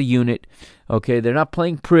playing as a unit. Okay, they're not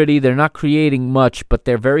playing pretty, they're not creating much, but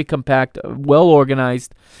they're very compact, well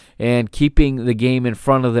organized, and keeping the game in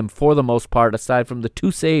front of them for the most part, aside from the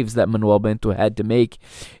 2 saves that Manuel Bento had to make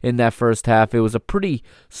in that first half. It was a pretty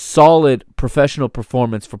solid professional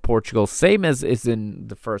performance for Portugal, same as is in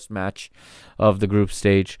the first match of the group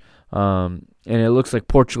stage. And it looks like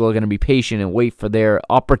Portugal are going to be patient and wait for their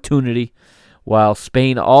opportunity, while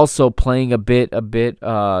Spain also playing a bit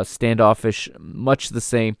standoffish, much the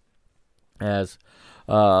same as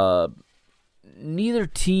neither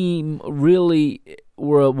team really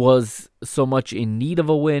was so much in need of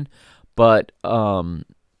a win, but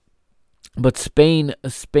Spain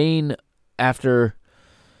after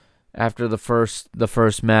the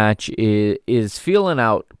first match is feeling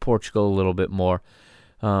out Portugal a little bit more.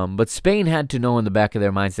 But Spain had to know in the back of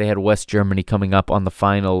their minds they had West Germany coming up on the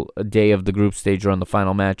final day of the group stage, or on the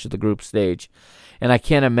final match of the group stage. And I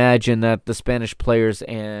can't imagine that the Spanish players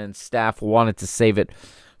and staff wanted to save it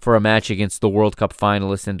for a match against the World Cup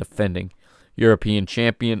finalist and defending European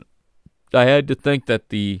champion. I had to think that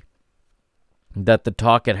the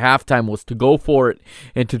talk at halftime was to go for it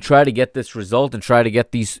and to try to get this result and try to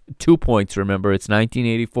get these 2 points. Remember, it's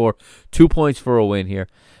 1984, 2 points for a win here.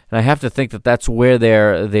 And I have to think that that's where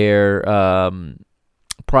their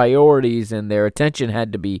priorities and their attention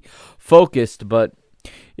had to be focused. But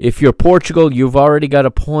if you're Portugal, you've already got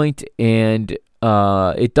a point, and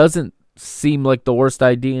it doesn't seem like the worst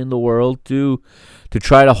idea in the world to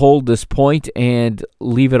try to hold this point and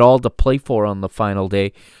leave it all to play for on the final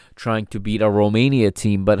day, trying to beat a Romania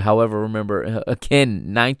team. But however, remember,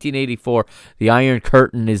 again, 1984, the Iron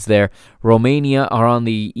Curtain is there. Romania are on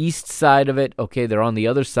the east side of it. Okay, they're on the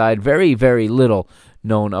other side. Very, very little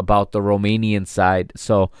known about the Romanian side.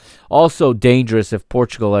 So also dangerous if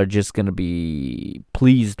Portugal are just going to be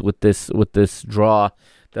pleased with this draw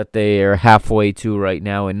that they are halfway to right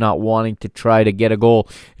now, and not wanting to try to get a goal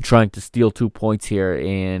and trying to steal 2 points here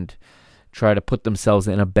and try to put themselves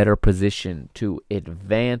in a better position to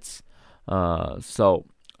advance. So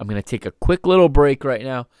I'm going to take a quick little break right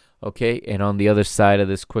now, okay? And on the other side of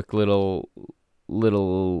this quick little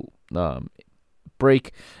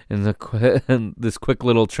break and this quick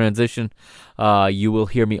little transition, you will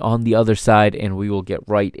hear me on the other side, and we will get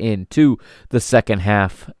right into the second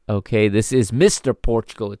half. Okay, this is Mr.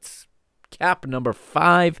 Portugal. It's cap number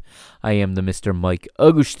 5. I am the Mr. Mike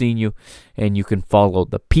Agostinho, and you can follow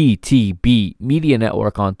the PTB Media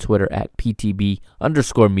Network on Twitter at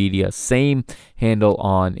PTB_media. Same handle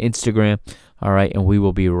on Instagram. All right, and we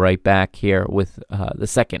will be right back here with the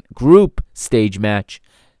second group stage match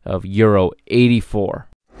of Euro 84.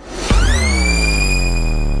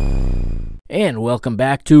 And welcome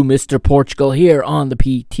back to Mr. Portugal here on the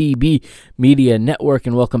PTB Media Network,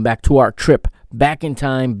 and welcome back to our trip back in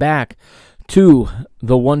time, back to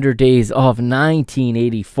the wonder days of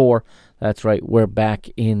 1984. That's right, we're back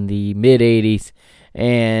in the mid-'80s,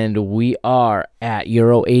 and we are at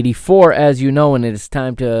Euro 84, as you know, and it is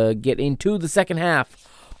time to get into the second half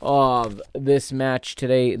of this match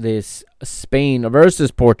today, this Spain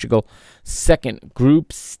versus Portugal second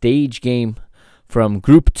group stage game from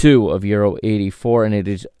Group 2 of Euro 84, and it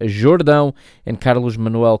is Jordão and Carlos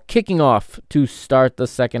Manuel kicking off to start the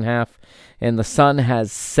second half, and the sun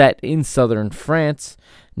has set in southern France.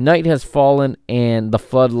 Night has fallen, and the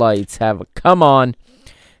floodlights have come on,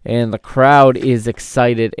 and the crowd is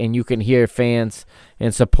excited, and you can hear fans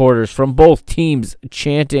and supporters from both teams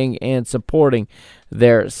chanting and supporting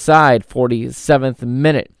their side. 47th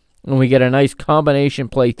minute, and we get a nice combination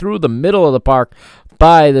play through the middle of the park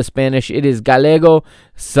by the Spanish. It is Gallego,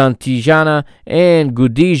 Santillana, and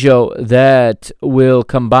Gudillo that will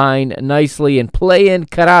combine nicely and play in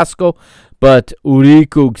Carrasco, but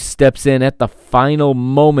Uriku steps in at the final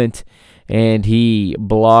moment, and he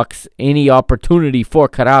blocks any opportunity for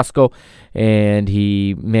Carrasco, and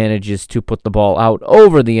he manages to put the ball out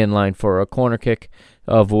over the inline for a corner kick,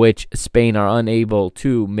 of which Spain are unable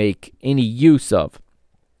to make any use of.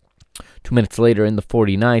 2 minutes later in the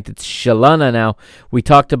 49th, it's Chalana now. We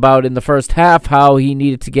talked about in the first half how he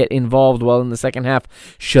needed to get involved. Well, in the second half,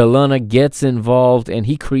 Chalana gets involved, and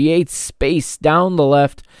he creates space down the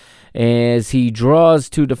left as he draws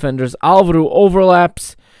two defenders. Alvaro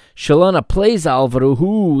overlaps. Chalana plays Alvaro,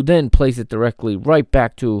 who then plays it directly right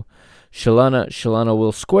back to Chalana. Chalana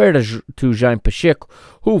will square to Jaime Pacheco,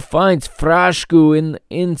 who finds Frasco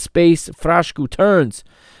in space. Frasco turns,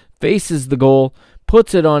 faces the goal,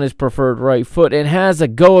 puts it on his preferred right foot, and has a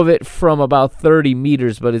go of it from about 30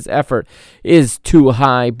 meters, but his effort is too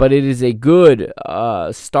high. But it is a good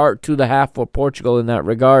start to the half for Portugal in that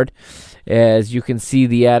regard. As you can see,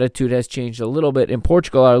 the attitude has changed a little bit, and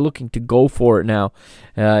Portugal are looking to go for it now,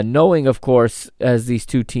 knowing, of course, as these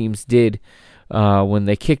two teams did when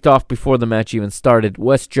they kicked off before the match even started,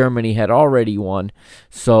 West Germany had already won,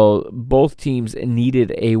 so both teams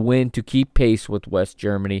needed a win to keep pace with West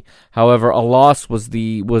Germany. However, a loss was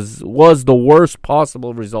the worst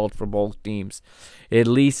possible result for both teams. At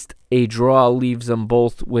least a draw leaves them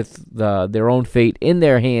both with their own fate in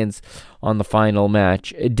their hands on the final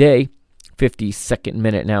match day. 52nd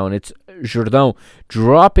minute now, and it's Jordão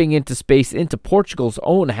dropping into space into Portugal's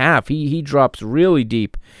own half. He drops really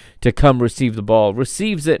deep to come receive the ball.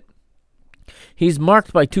 Receives it. He's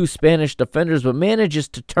marked by two Spanish defenders, but manages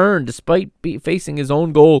to turn despite facing his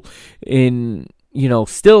own goal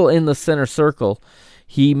still in the center circle.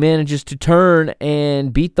 He manages to turn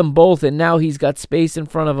and beat them both, and now he's got space in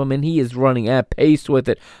front of him, and he is running at pace with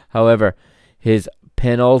it. However, his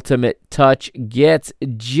penultimate touch gets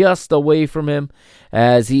just away from him,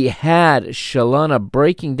 as he had Chalana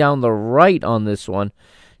breaking down the right on this one.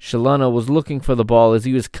 Chalana was looking for the ball as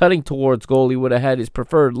he was cutting towards goal. He would have had his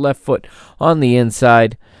preferred left foot on the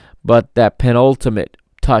inside, but that penultimate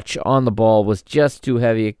touch on the ball was just too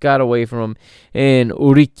heavy. It got away from him, and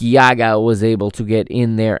Uriquiaga was able to get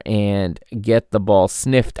in there and get the ball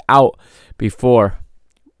sniffed out before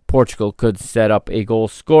Portugal could set up a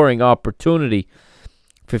goal-scoring opportunity.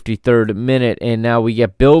 53rd minute, and now we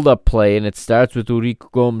get build-up play, and it starts with Eurico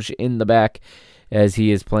Gomes in the back, as he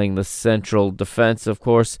is playing the central defense, of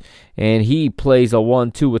course, and he plays a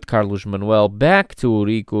 1-2 with Carlos Manuel. Back to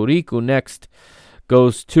Eurico. Eurico next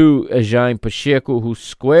goes to Jaime Pacheco, who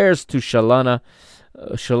squares to Chalana.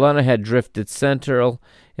 Chalana had drifted central,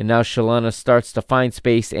 and now Chalana starts to find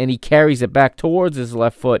space, and he carries it back towards his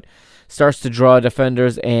left foot. Starts to draw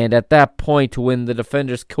defenders, and at that point, when the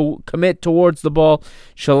defenders commit towards the ball,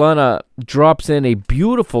 Chalana drops in a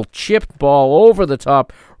beautiful chipped ball over the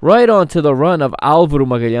top, right onto the run of Álvaro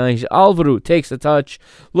Magalhães. Álvaro takes a touch,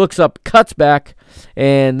 looks up, cuts back,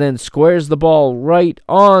 and then squares the ball right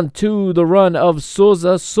onto the run of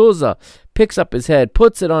Souza. Souza picks up his head,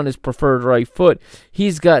 puts it on his preferred right foot.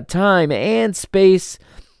 He's got time and space.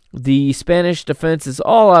 The Spanish defense is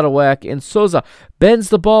all out of whack, and Souza bends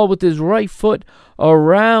the ball with his right foot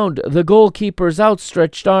around the goalkeeper's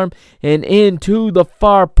outstretched arm and into the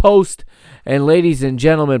far post. And ladies and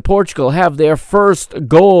gentlemen, Portugal have their first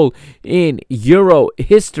goal in Euro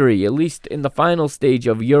history, at least in the final stage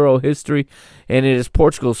of Euro history, and it is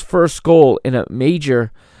Portugal's first goal in a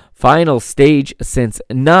major final stage since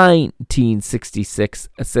 1966,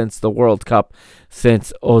 since the World Cup,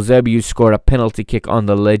 since Eusébio scored a penalty kick on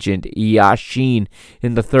the legend Yashin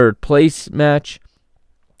in the third place match.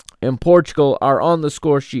 And Portugal are on the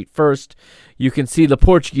score sheet first. You can see the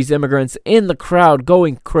Portuguese immigrants in the crowd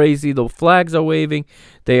going crazy. The flags are waving.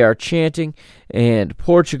 They are chanting. And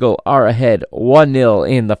Portugal are ahead 1-0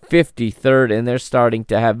 in the 53rd. And they're starting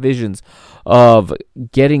to have visions of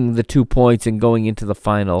getting the 2 points and going into the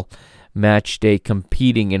final match day,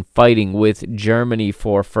 competing and fighting with Germany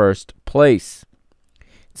for first place.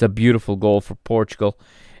 It's a beautiful goal for Portugal.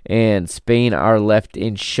 And Spain are left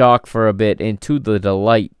in shock for a bit, and to the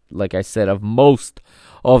delight, like I said, of most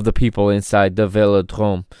of the people inside the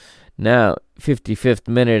Velodrome. Now, 55th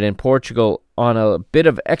minute, and Portugal on a bit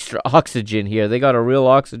of extra oxygen here. They got a real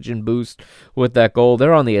oxygen boost with that goal.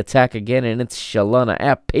 They're on the attack again, and it's Chalana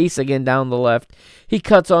at pace again down the left. He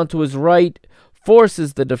cuts onto his right,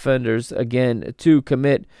 forces the defenders again to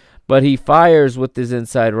commit, but he fires with his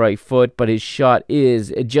inside right foot, but his shot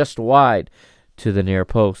is just wide to the near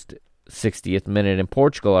post. 60th minute, and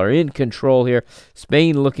Portugal are in control here.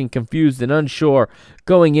 Spain looking confused and unsure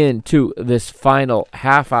going into this final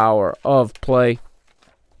half hour of play.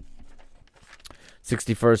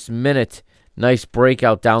 61st minute, nice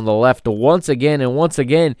breakout down the left once again, and once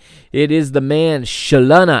again it is the man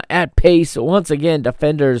Chalana at pace. Once again,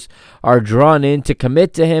 defenders are drawn in to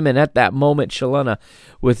commit to him, and at that moment Chalana,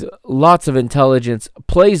 with lots of intelligence,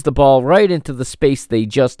 plays the ball right into the space they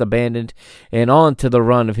just abandoned and on to the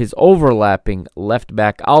run of his overlapping left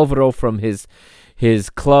back Álvaro from his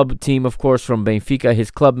club team, of course, from Benfica,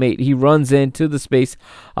 his club mate. He runs into the space.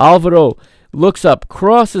 Álvaro looks up,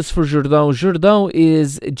 crosses for Jordão. Jordão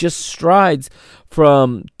is just strides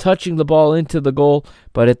from touching the ball into the goal,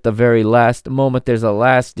 but at the very last moment, there's a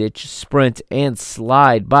last-ditch sprint and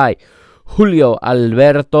slide by Julio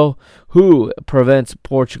Alberto, who prevents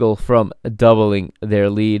Portugal from doubling their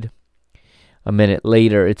lead. A minute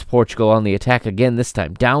later, it's Portugal on the attack again, this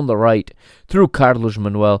time down the right through Carlos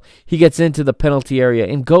Manuel. He gets into the penalty area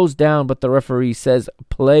and goes down, but the referee says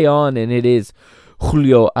play on, and it is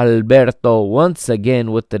Julio Alberto once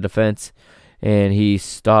again with the defense, and he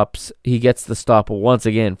gets the stop once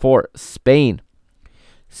again for Spain.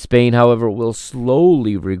 Spain, however, will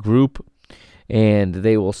slowly regroup, and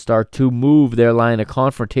they will start to move their line of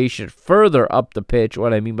confrontation further up the pitch.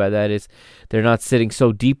 What I mean by that is they're not sitting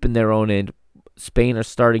so deep in their own end. Spain are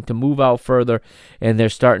starting to move out further, and they're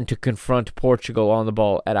starting to confront Portugal on the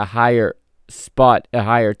ball at a higher spot, a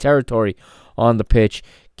higher territory on the pitch,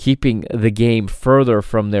 keeping the game further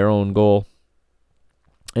from their own goal.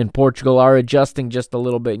 And Portugal are adjusting just a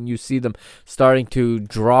little bit, and you see them starting to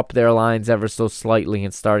drop their lines ever so slightly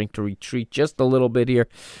and starting to retreat just a little bit here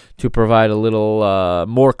to provide a little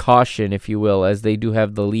more caution, if you will, as they do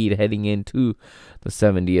have the lead heading into the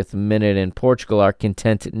 70th minute. And Portugal are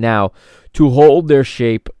content now to hold their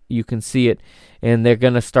shape. You can see it, and they're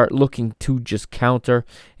going to start looking to just counter.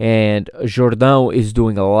 And Jordão is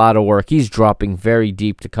doing a lot of work. He's dropping very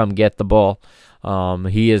deep to come get the ball.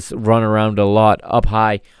 He has run around a lot up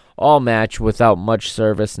high all match without much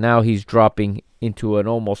service. Now he's dropping into an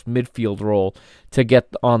almost midfield role to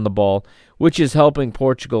get on the ball, which is helping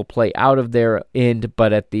Portugal play out of their end.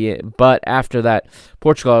 But after that,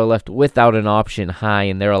 Portugal are left without an option high,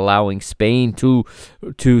 and they're allowing Spain to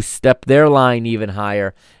step their line even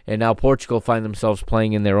higher. And now Portugal find themselves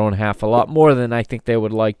playing in their own half a lot more than I think they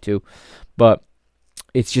would like to. But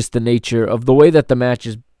it's just the nature of the way that the match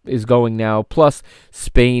is going now, plus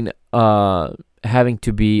Spain having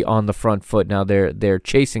to be on the front foot now. They're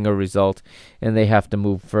chasing a result, and they have to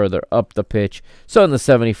move further up the pitch. So in the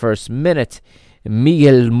 71st minute,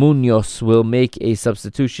 Miguel Munoz will make a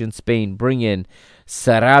substitution. Spain bring in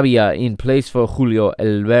Sarabia in place for Julio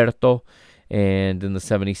Alberto. And in the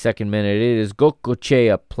 72nd minute, it is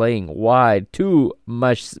Goicoechea playing wide to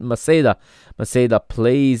Maceda. Maceda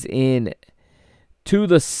plays in to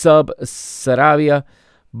the sub Sarabia,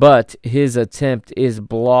 but his attempt is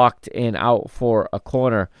blocked and out for a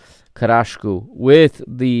corner. Carrasco with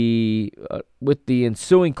the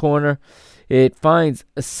ensuing corner. It finds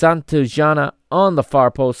Santillana on the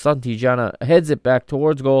far post. Santillana heads it back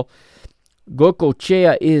towards goal.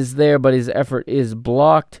 Goicoechea is there, but his effort is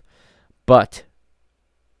blocked. But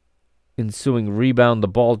ensuing rebound, the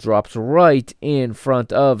ball drops right in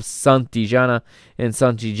front of Santillana, and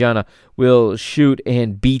Santillana will shoot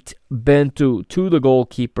and beat Bento to the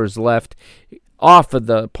goalkeeper's left, off of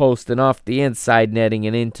the post and off the inside netting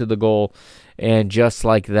and into the goal. And just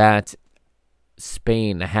like that,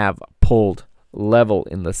 Spain have pulled level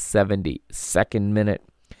in the 72nd minute.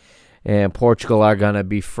 And Portugal are going to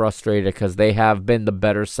be frustrated because they have been the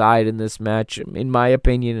better side in this match, in my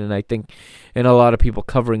opinion, and I think in a lot of people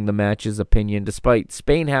covering the match's opinion. Despite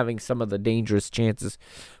Spain having some of the dangerous chances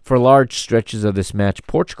for large stretches of this match,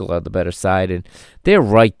 Portugal are the better side, and they're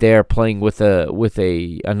right there playing with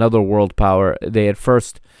another world power. They had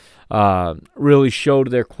first really showed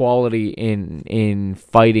their quality in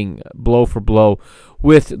fighting blow for blow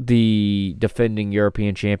with the defending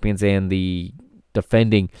European champions and the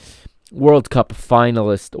defending World Cup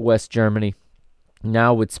finalist West Germany.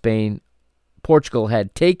 Now with Spain, Portugal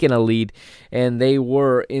had taken a lead, and they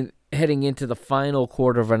were heading into the final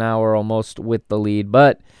quarter of an hour almost with the lead,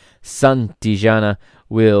 but Santillana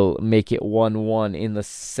will make it 1-1 in the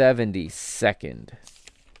 72nd.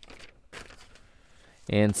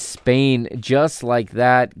 And Spain, just like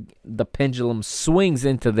that, the pendulum swings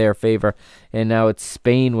into their favor, and now it's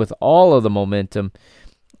Spain with all of the momentum,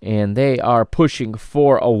 and they are pushing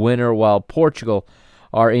for a winner, while Portugal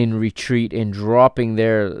are in retreat and dropping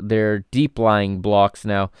their deep-lying blocks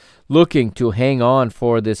now, looking to hang on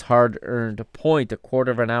for this hard-earned point. A quarter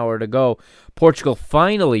of an hour to go. Portugal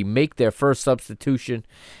finally make their first substitution,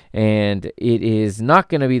 and it is not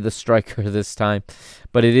going to be the striker this time,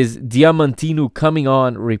 but it is Diamantino coming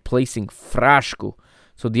on, replacing Frasco.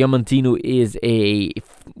 So Diamantino is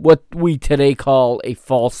what we today call a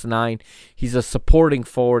false nine. He's a supporting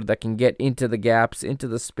forward that can get into the gaps, into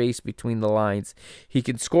the space between the lines. He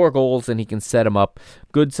can score goals and he can set them up.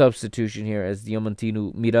 Good substitution here as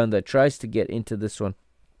Diamantino Miranda tries to get into this one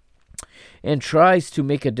and tries to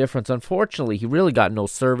make a difference. Unfortunately, he really got no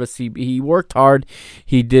service. He worked hard.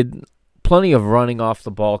 He did plenty of running off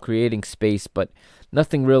the ball, creating space, but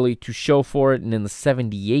nothing really to show for it. And in the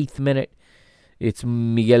 78th minute, it's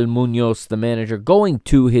Miguel Munoz, the manager, going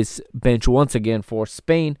to his bench once again for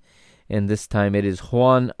Spain. And this time it is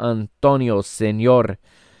Juan Antonio Senor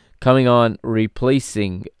coming on,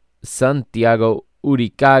 replacing Santiago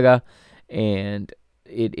Uricaga. And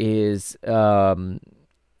it is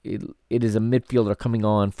it is a midfielder coming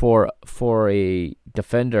on for a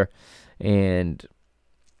defender, and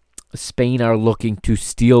Spain are looking to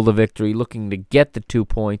steal the victory, looking to get the 2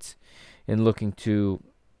 points, and looking to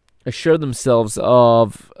assure themselves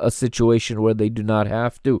of a situation where they do not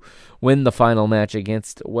have to win the final match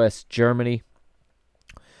against West Germany.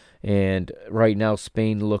 And right now,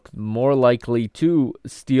 Spain look more likely to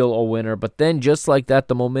steal a winner. But then, just like that,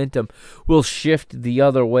 the momentum will shift the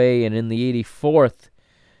other way. And in the 84th,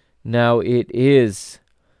 now it is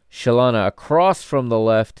Chalana across from the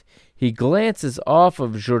left. He glances off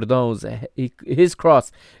of Jordão's, his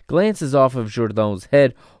cross glances off of Jordão's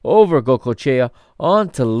head over Goicoechea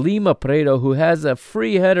onto Lima Paredes, who has a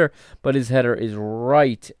free header, but his header is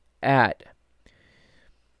right at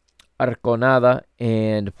Arconada,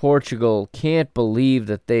 and Portugal can't believe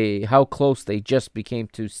that how close they just became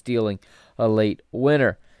to stealing a late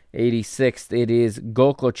winner. 86th, it is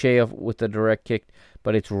Goicoechea with a direct kick,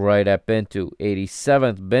 but it's right at Bento.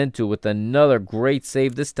 87th, Bento with another great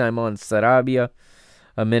save, this time on Sarabia.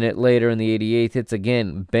 A minute later in the 88th, it's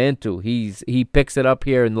again Bento. He picks it up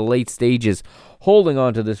here in the late stages, holding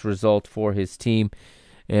on to this result for his team.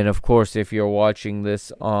 And of course, if you're watching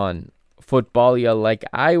this on Footballia like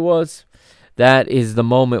I was, that is the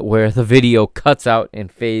moment where the video cuts out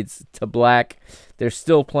and fades to black. They're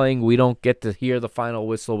still playing. We don't get to hear the final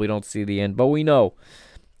whistle. We don't see the end, but we know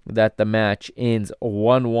that the match ends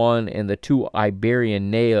 1-1, and the two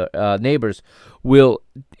Iberian neighbors will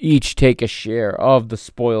each take a share of the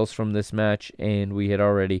spoils from this match. And we had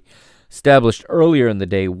already established earlier in the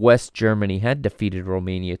day, West Germany had defeated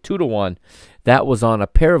Romania 2-1. That was on a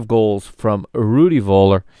pair of goals from Rudi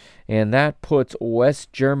Völler, and that puts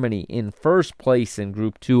West Germany in first place in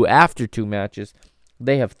Group 2 after 2 matches.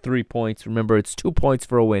 They have 3 points. Remember, it's 2 points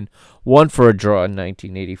for a win, 1 for a draw in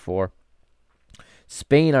 1984.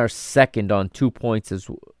 Spain are second on 2 points,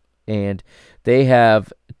 and they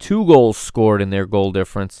have 2 goals scored in their goal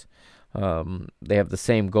difference. They have the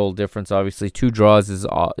same goal difference. Obviously, 2 draws is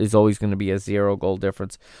always going to be a 0 goal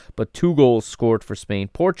difference, but 2 goals scored for Spain.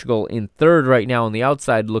 Portugal in third right now on the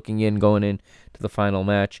outside looking in, going in to the final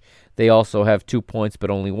match. They also have 2 points, but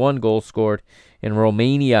only 1 goal scored. And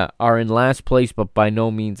Romania are in last place, but by no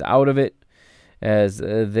means out of it, as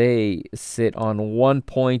they sit on 1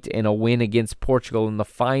 point, and a win against Portugal in the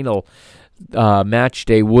final match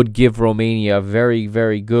day would give Romania a very,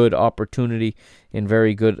 very good opportunity and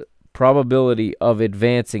very good probability of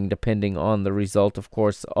advancing, depending on the result, of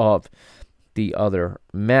course, of the other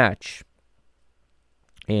match.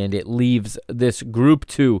 And it leaves this Group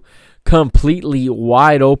 2 completely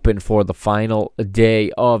wide open for the final day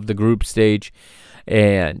of the group stage.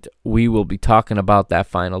 And we will be talking about that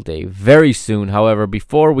final day very soon. However,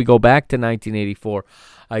 before we go back to 1984,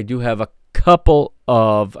 I do have a couple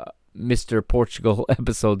of Mr. Portugal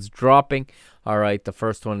episodes dropping. All right, the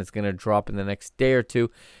first one is going to drop in the next day or two.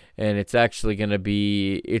 And it's actually going to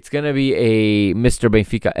be a Mr.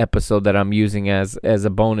 Benfica episode that I'm using as a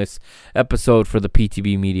bonus episode for the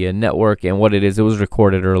PTB Media Network. And what it is, it was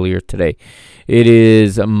recorded earlier today. It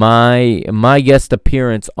is my guest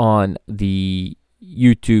appearance on the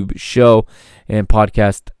YouTube show and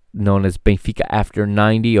podcast known as Benfica After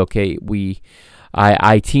 90. Okay,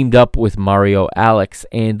 I teamed up with Mario, Alex,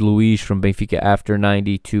 and Luis from Benfica After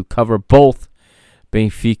 90 to cover both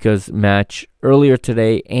Benfica's match earlier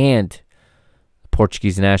today and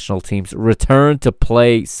Portuguese national team's return to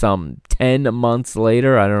play some 10 months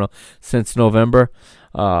later. I don't know, since November.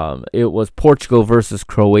 It was Portugal versus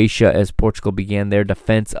Croatia as Portugal began their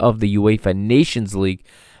defense of the UEFA Nations League.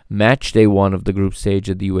 Match day 1 of the group stage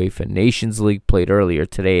of the UEFA Nations League played earlier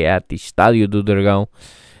today at the Estádio do Dragão.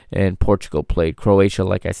 And Portugal played Croatia,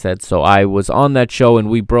 like I said. So I was on that show, and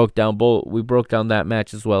we broke down that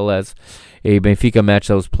match, as well as a Benfica match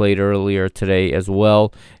that was played earlier today as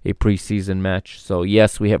well, a preseason match. So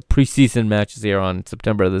yes, we have preseason matches here on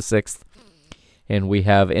September the 6th, and we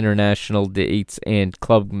have international dates and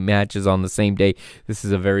club matches on the same day. This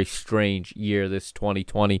is a very strange year, this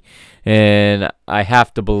 2020, and I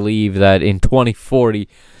have to believe that in 2040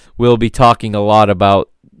 we'll be talking a lot about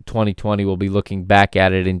 2020. We'll be looking back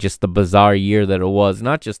at it in just the bizarre year that it was,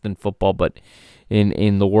 not just in football, but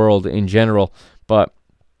in the world in general. But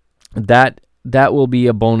that will be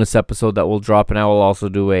a bonus episode that will drop, and I will also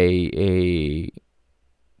do a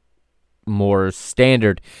more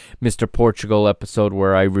standard Mr. Portugal episode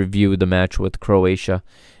where I review the match with Croatia.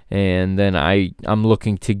 And then I'm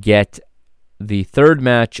looking to get the third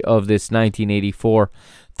match of this 1984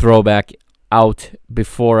 throwback out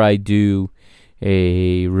before I do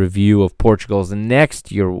a review of Portugal's next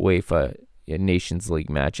UEFA Nations League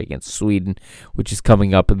match against Sweden, which is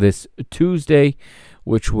coming up this Tuesday,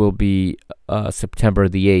 which will be September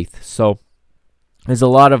the 8th. So there's a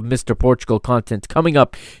lot of Mr. Portugal content coming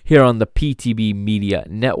up here on the PTB Media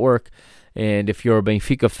Network. And if you're a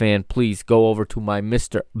Benfica fan, please go over to my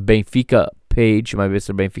Mr. Benfica page, my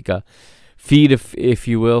Mr. Benfica feed, if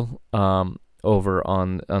you will, over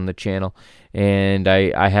on the channel. And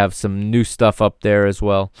I have some new stuff up there as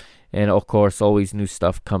well. And, of course, always new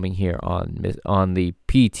stuff coming here on the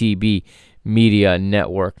PTB Media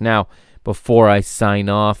Network. Now, before I sign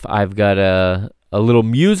off, I've got a little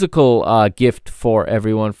musical gift for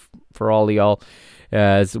everyone, for all of y'all,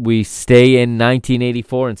 as we stay in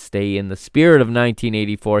 1984 and stay in the spirit of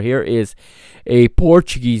 1984. Here is a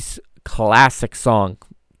Portuguese classic song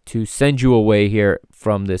to send you away here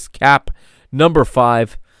from this cap number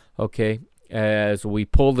 5, okay, as we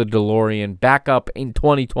pull the DeLorean back up in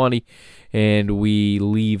 2020 and we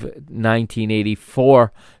leave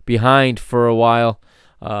 1984 behind for a while.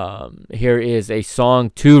 Here is a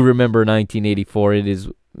song to remember 1984. It is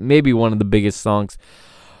maybe one of the biggest songs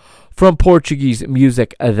from Portuguese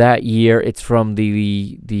music that year. It's from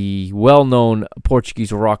the well-known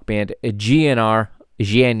Portuguese rock band GNR,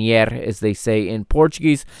 as they say in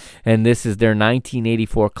Portuguese, and this is their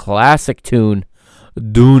 1984 classic tune,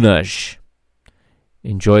 Dunas.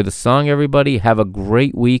 Enjoy the song, everybody. Have a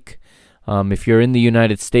great week. If you're in the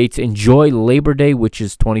United States, enjoy Labor Day, which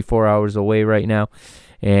is 24 hours away right now.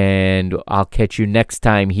 And I'll catch you next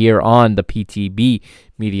time here on the PTB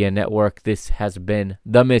Media Network. This has been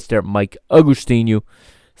the Mr. Mike Agostinho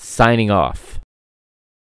signing off.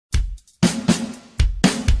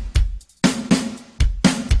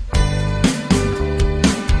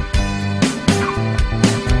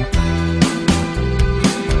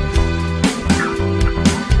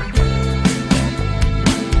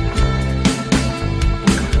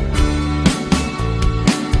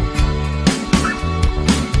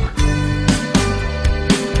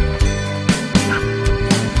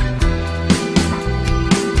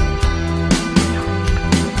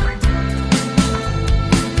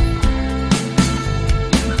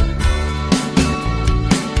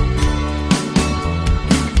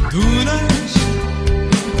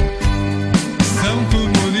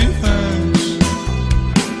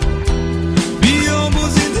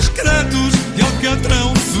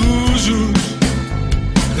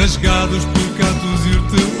 Rasgados por gatos e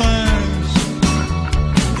hortelãs,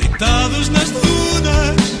 deitados nas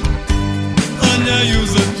dunas,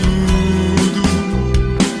 alheios a tudo,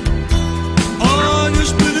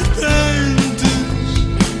 olhos penetrantes,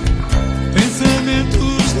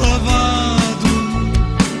 pensamentos lavados,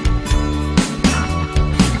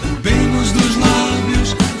 bebemos dos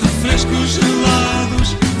lábios, refrescos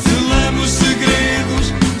gelados, selamos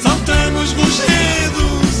segredos, saltamos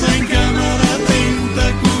rochedos em câmara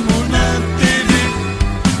lenta como na TV.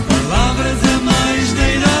 Palavras a mais da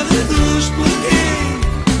idade dos porquê.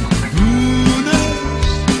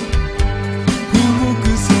 Dunas, como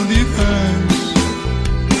que são divãs.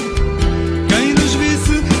 Quem nos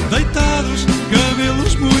visse deitados,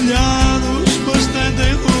 cabelos molhados, bastante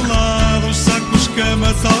enrolados, sacos,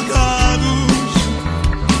 cama, salgados.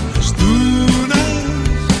 As dunas,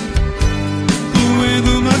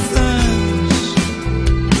 roendo maçãs,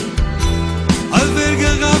 a ver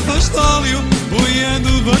garrafas de óleo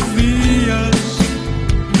boiando vazias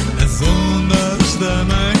nas ondas da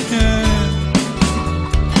manhã.